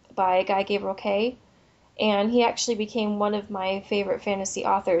by Guy Gabriel Kay, and he actually became one of my favorite fantasy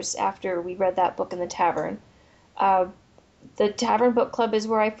authors after we read that book in the tavern. The Tavern Book Club is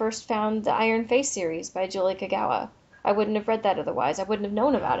where I first found the Iron Face series by Julie Kagawa. I wouldn't have read that otherwise. I wouldn't have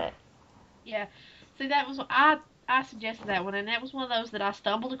known about it. Yeah. See, that was, I suggested that one, and that was one of those that I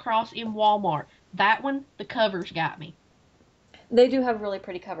stumbled across in Walmart. That one, the covers got me. They do have really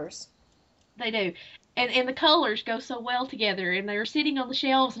pretty covers. They do. And the colors go so well together, and they're sitting on the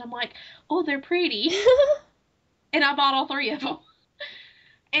shelves, and I'm like, oh, they're pretty. And I bought all three of them.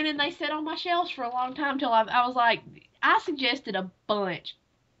 And then they sat on my shelves for a long time till I was like, I suggested a bunch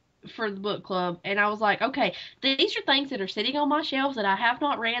for the book club, and I was like, okay, these are things that are sitting on my shelves that I have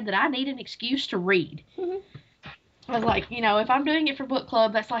not read that I need an excuse to read. Mm-hmm. I was like, if I'm doing it for book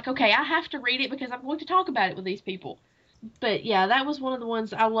club, that's like, okay, I have to read it because I'm going to talk about it with these people. But yeah, that was one of the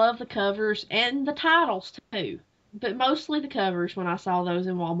ones. I love the covers and the titles too, but mostly the covers. When I saw those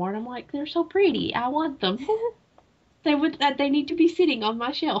in Walmart, I'm like, they're so pretty, I want them. They need to be sitting on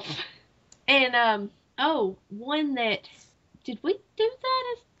my shelf. And one that, did we do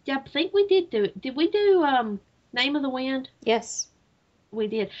that? I think we did do it. Did we do Name of the Wind? Yes. We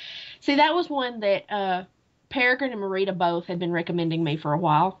did. See, that was one that Peregrine and Marita both had been recommending me for a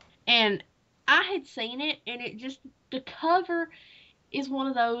while. And I had seen it, and the cover is one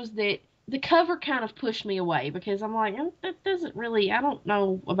of those that the cover kind of pushed me away because I'm like, that doesn't really, I don't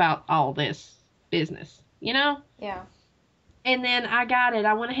know about all this business, you know? Yeah. And then I got it.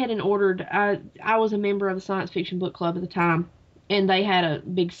 I went ahead and ordered. I was a member of the Science Fiction Book Club at the time, and they had a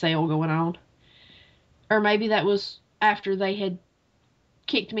big sale going on. Or maybe that was after they had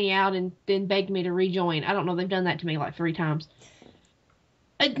kicked me out and then begged me to rejoin. I don't know. They've done that to me like 3 times.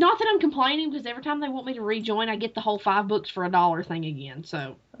 Not that I'm complaining, because every time they want me to rejoin, I get the whole 5 books for $1 thing again.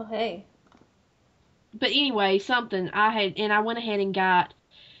 So. Oh, hey. But anyway, I went ahead and got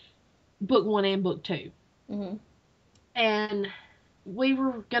book 1 and book 2. Mm-hmm. And we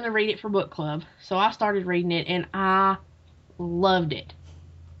were going to read it for book club. So I started reading it, and I loved it.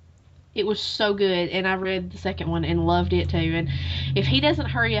 It was so good, and I read the second one and loved it too. And if he doesn't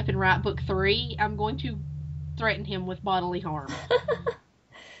hurry up and write book 3, I'm going to threaten him with bodily harm.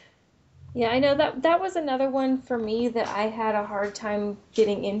 Yeah, I know that was another one for me that I had a hard time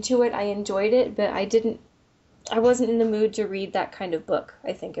getting into it. I enjoyed it, but I wasn't in the mood to read that kind of book,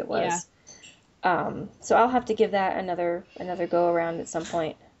 I think it was. Yeah. So I'll have to give that another go around at some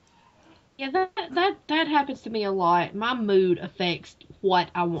point. Yeah, that happens to me a lot. My mood affects what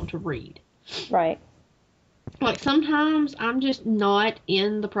I want to read. Right. Like, sometimes I'm just not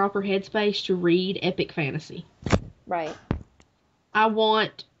in the proper headspace to read epic fantasy. Right. I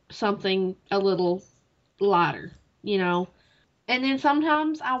want something a little lighter, you know? And then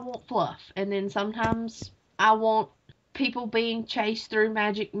sometimes I want fluff. And then sometimes I want people being chased through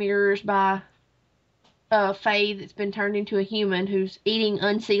magic mirrors by a fae that's been turned into a human who's eating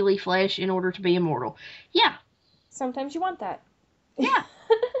unseelie flesh in order to be immortal. Yeah. Sometimes you want that. Yeah.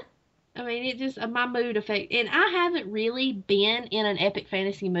 I mean, it just, my mood affects, and I haven't really been in an epic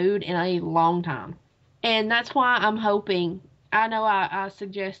fantasy mood in a long time. And that's why I'm hoping, I know I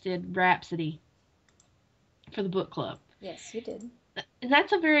suggested Rhapsody for the book club. Yes, you did. And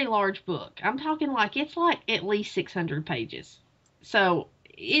that's a very large book. I'm talking like, it's like at least 600 pages. So,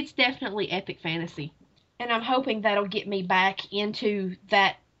 it's definitely epic fantasy. And I'm hoping that'll get me back into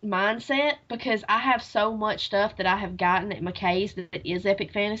that mindset, because I have so much stuff that I have gotten at McKay's that is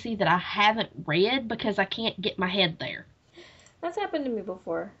epic fantasy that I haven't read because I can't get my head there. That's happened to me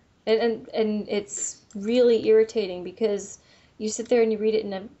before. And it's really irritating because you sit there and you read it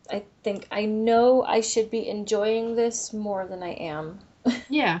and I think, I know I should be enjoying this more than I am.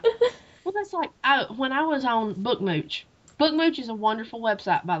 Yeah. Well, that's like, when I was on Bookmooch. Bookmooch is a wonderful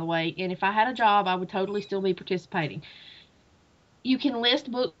website, by the way, and if I had a job, I would totally still be participating. You can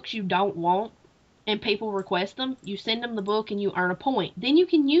list books you don't want, and people request them. You send them the book, and you earn a point. Then you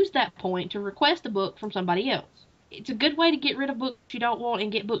can use that point to request a book from somebody else. It's a good way to get rid of books you don't want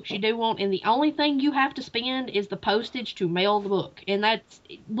and get books you do want, and the only thing you have to spend is the postage to mail the book. And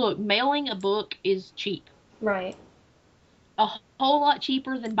look, mailing a book is cheap. Right. A whole lot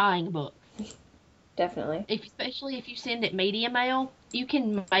cheaper than buying a book. Definitely. Especially if you send it media mail, you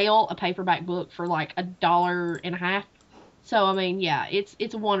can mail a paperback book for like $1.50. So, I mean, yeah,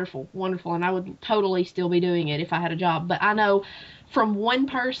 it's wonderful, and I would totally still be doing it if I had a job. But I know from one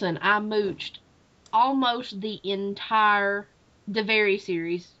person, I mooched almost the entire DeVary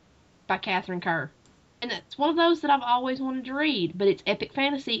series by Catherine Kerr. And it's one of those that I've always wanted to read, but it's epic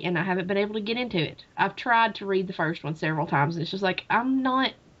fantasy, and I haven't been able to get into it. I've tried to read the first one several times, and it's just like,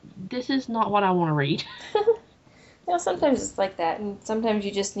 this is not what I want to read. Well, sometimes it's like that, and sometimes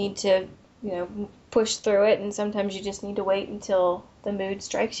you just need to, push through it, and sometimes you just need to wait until the mood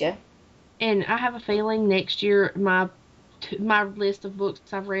strikes you. And I have a feeling next year my list of books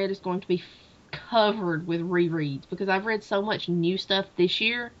I've read is going to be covered with rereads, because I've read so much new stuff this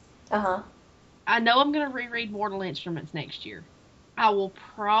year. Uh-huh. I know I'm going to reread Mortal Instruments next year. I will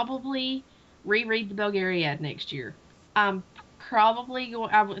probably reread the Belgariad next year. I'm going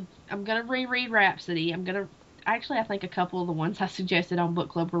to reread Rhapsody. Actually, I think a couple of the ones I suggested on book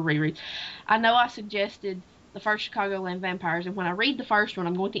club were rereads. I know I suggested the first Chicagoland Vampires, and when I read the first one,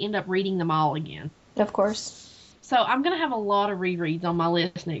 I'm going to end up reading them all again. Of course. So I'm going to have a lot of rereads on my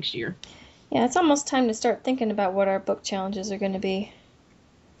list next year. Yeah, it's almost time to start thinking about what our book challenges are going to be.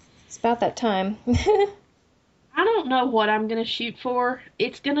 It's about that time. I don't know what I'm going to shoot for.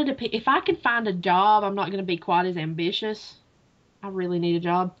 It's going to depend. If I can find a job, I'm not going to be quite as ambitious. I really need a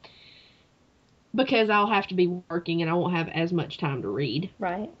job. Because I'll have to be working and I won't have as much time to read.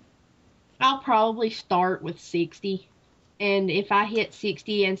 Right. I'll probably start with 60 And if I hit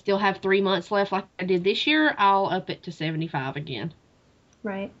 60 and still have 3 months left like I did this year, I'll up it to 75 again.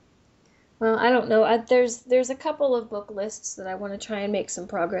 Right. Well, I don't know. There's a couple of book lists that I want to try and make some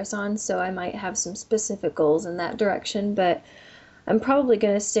progress on, so I might have some specific goals in that direction, but I'm probably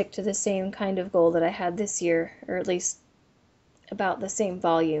going to stick to the same kind of goal that I had this year, or at least about the same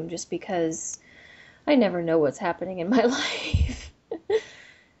volume, just because I never know what's happening in my life.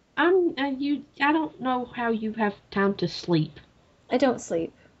 I don't know how you have time to sleep. I don't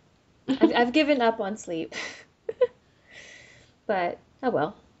sleep. I've given up on sleep. But, oh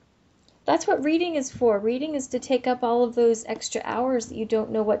well. That's what reading is for. Reading is to take up all of those extra hours that you don't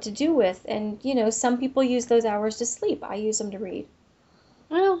know what to do with. And, some people use those hours to sleep. I use them to read.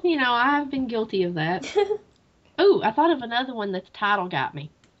 Well, I've been guilty of that. Oh, I thought of another one that the title got me.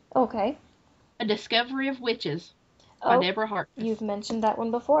 Okay. A Discovery of Witches by Deborah Hart. You've mentioned that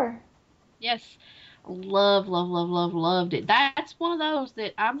one before. Yes. Loved it. That's one of those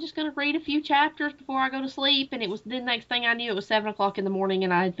that I'm just going to read a few chapters before I go to sleep, and it was the next thing I knew, it was 7 o'clock in the morning,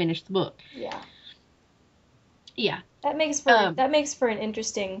 and I had finished the book. Yeah. Yeah. That makes for an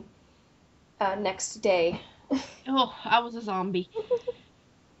interesting next day. Oh, I was a zombie.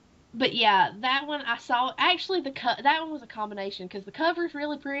 But yeah, that one I saw. Actually, that one was a combination because the cover's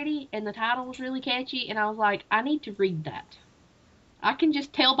really pretty and the title was really catchy, and I was like, I need to read that. I can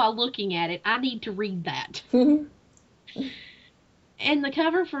just tell by looking at it. I need to read that. And the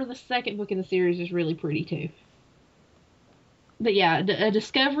cover for the second book in the series is really pretty too. But yeah, A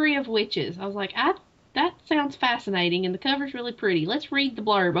Discovery of Witches. I was like, that sounds fascinating, and the cover's really pretty. Let's read the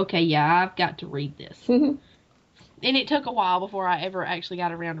blurb. Okay, yeah, I've got to read this. And it took a while before I ever actually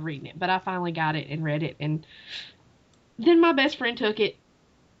got around to reading it, but I finally got it and read it. And then my best friend took it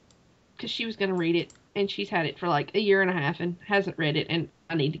because she was going to read it, and she's had it for like a year and a half and hasn't read it, and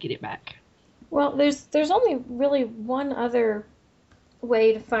I need to get it back. Well, there's only really one other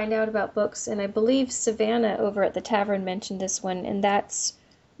way to find out about books, and I believe Savannah over at the tavern mentioned this one, and that's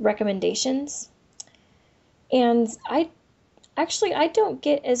recommendations. And I don't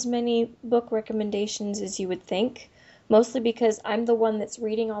get as many book recommendations as you would think, mostly because I'm the one that's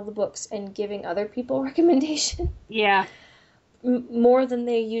reading all the books and giving other people recommendations. Yeah. More than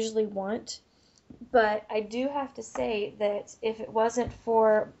they usually want. But I do have to say that if it wasn't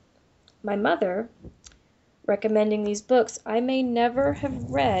for my mother recommending these books, I may never have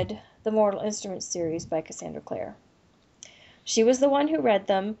read the Mortal Instruments series by Cassandra Clare. She was the one who read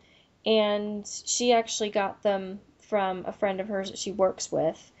them, and she actually got them from a friend of hers that she works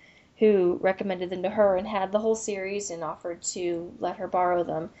with, who recommended them to her and had the whole series and offered to let her borrow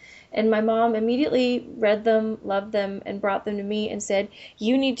them. And my mom immediately read them, loved them, and brought them to me and said,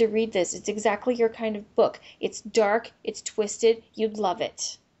 "You need to read this. It's exactly your kind of book. It's dark, it's twisted, you'd love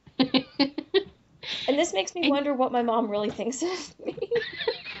it." And this makes me wonder what my mom really thinks of me.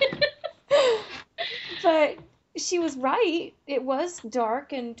 But she was right. It was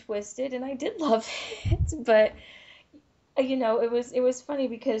dark and twisted, and I did love it. But it was funny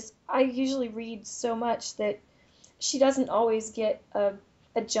because I usually read so much that she doesn't always get a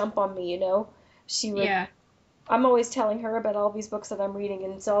jump on me, She would. Yeah. I'm always telling her about all these books that I'm reading,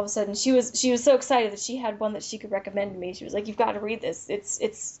 and so all of a sudden she was so excited that she had one that she could recommend to me. She was like, "You've got to read this.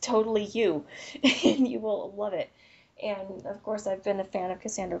 It's totally you, and you will love it." And of course, I've been a fan of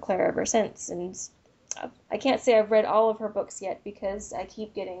Cassandra Clare ever since. And I can't say I've read all of her books yet because I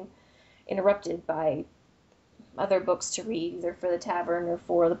keep getting interrupted by other books to read, either for the tavern or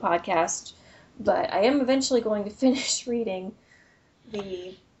for the podcast. But I am eventually going to finish reading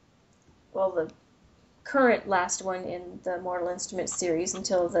the current last one in the Mortal Instruments series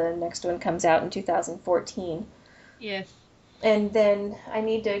until the next one comes out in 2014. Yes. And then I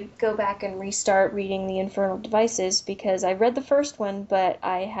need to go back and restart reading the Infernal Devices because I read the first one, but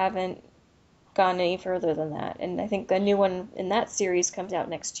I haven't gone any further than that. And I think the new one in that series comes out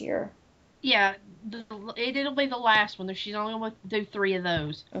next year. Yeah, it'll be the last one. She's only going to do 3 of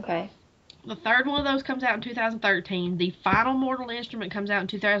those. Okay. The third one of those comes out in 2013. The final Mortal Instrument comes out in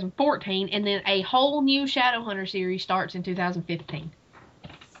 2014, and then a whole new Shadowhunter series starts in 2015.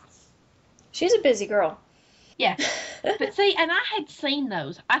 She's a busy girl. Yeah. But see, and I had seen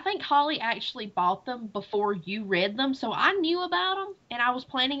those. I think Holly actually bought them before you read them, so I knew about them, and I was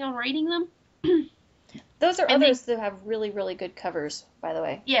planning on reading them. Those are others that have really, really good covers, by the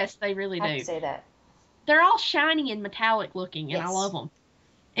way. Yes, they really do. I have to say that. They're all shiny and metallic looking, and yes. I love them.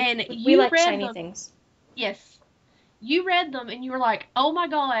 And we like shiny things. Yes. You read them, and you were like, "Oh my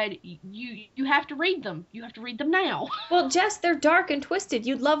God, you have to read them. You have to read them now." Well, Jess, they're dark and twisted.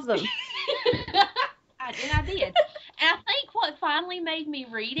 You'd love them. I did. And I think what finally made me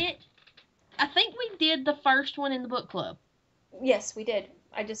read it, I think we did the first one in the book club. Yes, we did.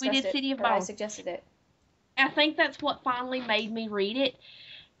 I We discussed did it, City of or I Bones. suggested it. I think that's what finally made me read it.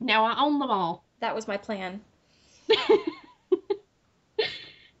 Now I own them all. That was my plan.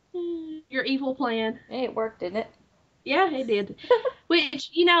 Your evil plan. It worked, didn't it? Yeah, it did.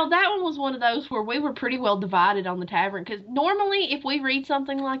 Which, that one was one of those where we were pretty well divided on the tavern. Because normally, if we read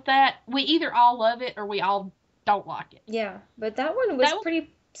something like that, we either all love it or we all don't like it. Yeah, but that one was pretty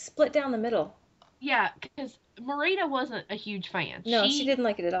split down the middle. Yeah, because Marita wasn't a huge fan. No, she didn't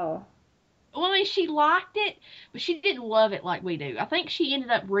like it at all. Well, I mean, she liked it, but she didn't love it like we do. I think she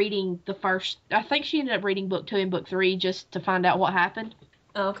ended up reading book 2 and book 3 just to find out what happened.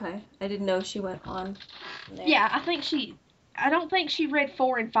 Oh, okay. I didn't know she went on there. Yeah, I don't think she read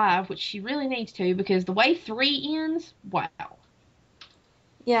 4 and 5, which she really needs to, because the way 3 ends, wow.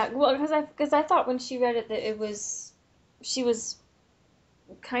 Yeah, well, because I thought when she read it that she was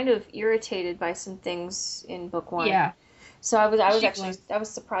kind of irritated by some things in book 1. Yeah. So I was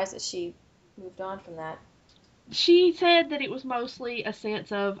surprised that she moved on from that. She said that it was mostly a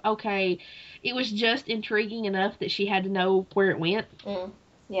sense of, okay, it was just intriguing enough that she had to know where it went.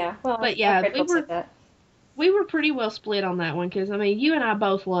 Yeah, well, but yeah, we were pretty well split on that one, because, I mean, you and I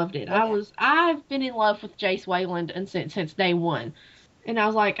both loved it. Okay. I've been in love with Jace Wayland since day one. And I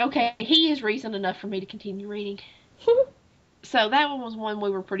was like, okay, he is reason enough for me to continue reading. So that one was one we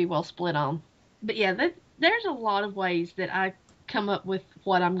were pretty well split on. But yeah, there's a lot of ways that I come up with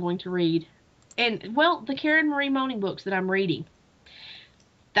what I'm going to read. And, well, the Karen Marie Moaning books that I'm reading,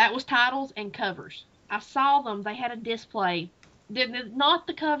 that was titles and covers. I saw them. They had a display. Not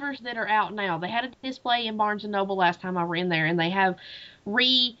the covers that are out now. They had a display in Barnes & Noble last time I were in there, and they have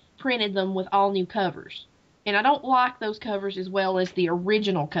reprinted them with all new covers. And I don't like those covers as well as the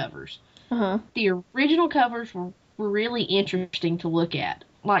original covers. Uh-huh. The original covers were really interesting to look at.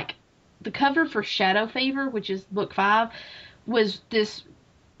 Like, the cover for Shadow Fever, which is book 5, was this...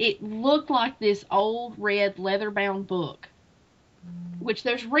 It looked like this old red leather-bound book, which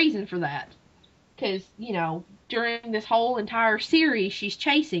there's reason for that. Because, during this whole entire series, she's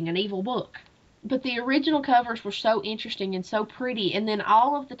chasing an evil book. But the original covers were so interesting and so pretty, and then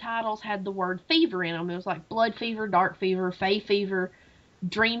all of the titles had the word fever in them. It was like Blood Fever, Dark Fever, Fae Fever,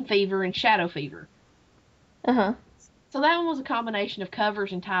 Dream Fever, and Shadow Fever. Uh-huh. So that one was a combination of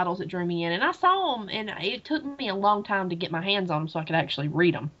covers and titles that drew me in. And I saw them, and it took me a long time to get my hands on them so I could actually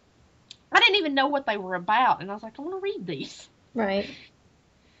read them. I didn't even know what they were about, and I was like, I want to read these. Right.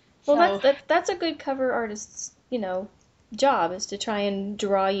 Well, that's a good cover artist's, job, is to try and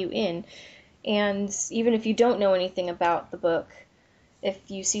draw you in. And even if you don't know anything about the book, if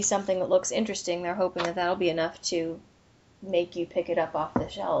you see something that looks interesting, they're hoping that that'll be enough to make you pick it up off the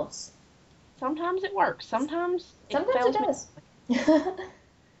shelves. Sometimes it works. Sometimes it does.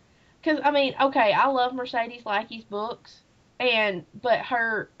 Because, I mean, okay, I love Mercedes Lackey's books, but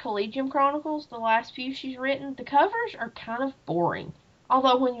her Collegium Chronicles, the last few she's written, the covers are kind of boring.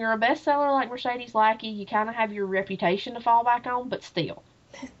 Although when you're a bestseller like Mercedes Lackey, you kind of have your reputation to fall back on, but still.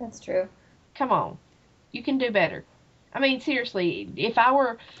 That's true. Come on. You can do better. I mean, seriously, if I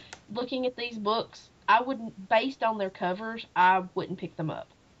were looking at these books, based on their covers, I wouldn't pick them up.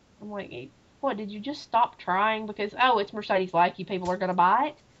 I'm like, what, did you just stop trying because, it's Mercedes Lackey, people are going to buy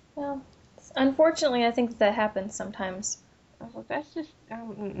it? Well, unfortunately, I think that happens sometimes. I was like, that's just, I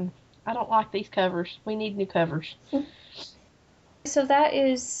don't like these covers. We need new covers. So that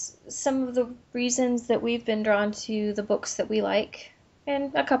is some of the reasons that we've been drawn to the books that we like,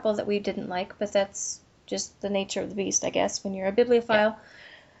 and a couple that we didn't like, but that's just the nature of the beast, I guess, when you're a bibliophile. Yeah.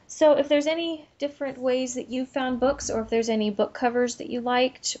 So if there's any different ways that you found books, or if there's any book covers that you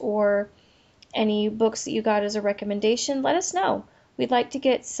liked, or any books that you got as a recommendation, let us know. We'd like to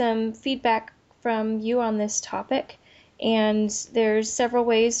get some feedback from you on this topic, and there's several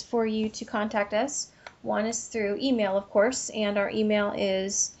ways for you to contact us. One is through email, of course, and our email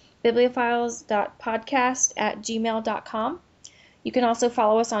is bibliophiles.podcast@gmail.com. You can also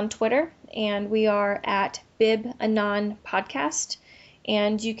follow us on Twitter, and we are at BibAnonPodcast,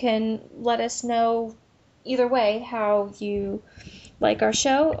 and you can let us know either way how you like our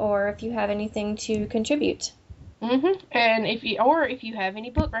show, or if you have anything to contribute. And if you have any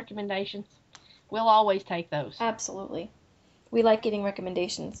book recommendations, we'll always take those. Absolutely. We like getting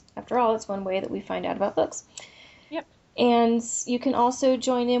recommendations. After all, it's one way that we find out about books. Yep. And you can also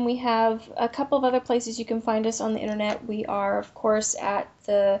join in. We have a couple of other places you can find us on the internet. We are, of course, at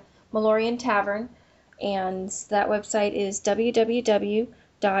the Malorian Tavern, and that website is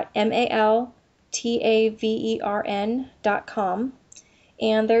www.maltavern.com.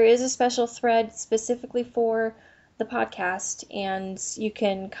 And there is a special thread specifically for the podcast, and you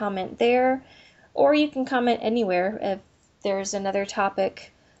can comment there, or you can comment anywhere. there's another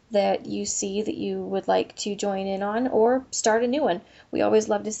topic that you see that you would like to join in on or start a new one. We always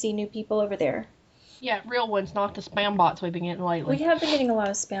love to see new people over there. Yeah, real ones, not the spam bots we've been getting lately. We have been getting a lot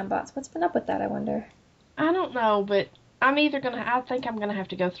of spam bots. What's been up with that, I wonder? I don't know, but I think I'm gonna have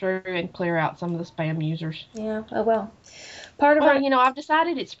to go through and clear out some of the spam users. Yeah, oh well. I've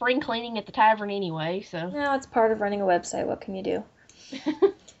decided it's spring cleaning at the tavern anyway, so. No, it's part of running a website. What can you do?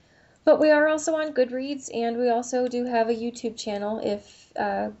 But we are also on Goodreads, and we also do have a YouTube channel. If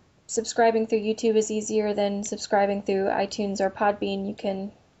subscribing through YouTube is easier than subscribing through iTunes or Podbean, you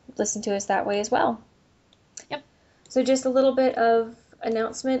can listen to us that way as well. Yep. So just a little bit of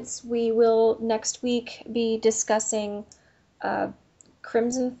announcements. We will next week be discussing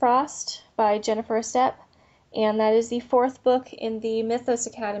Crimson Frost by Jennifer Estep, and that is the 4th book in the Mythos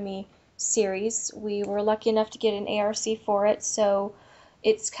Academy series. We were lucky enough to get an ARC for it, so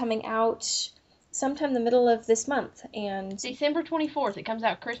it's coming out sometime the middle of this month. And December 24th. It comes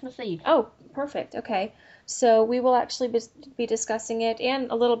out Christmas Eve. Oh, perfect. Okay. So we will actually be discussing it and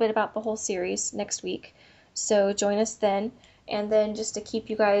a little bit about the whole series next week. So join us then. And then just to keep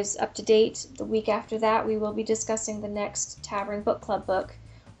you guys up to date, the week after that, we will be discussing the next Tavern Book Club book,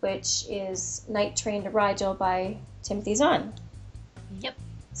 which is Night Train to Rigel by Timothy Zahn. Yep.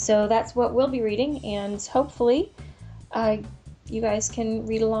 So that's what we'll be reading, and hopefully you guys can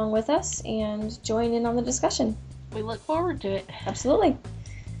read along with us and join in on the discussion. We look forward to it. Absolutely.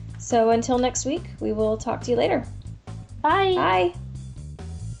 So until next week, we will talk to you later. Bye. Bye.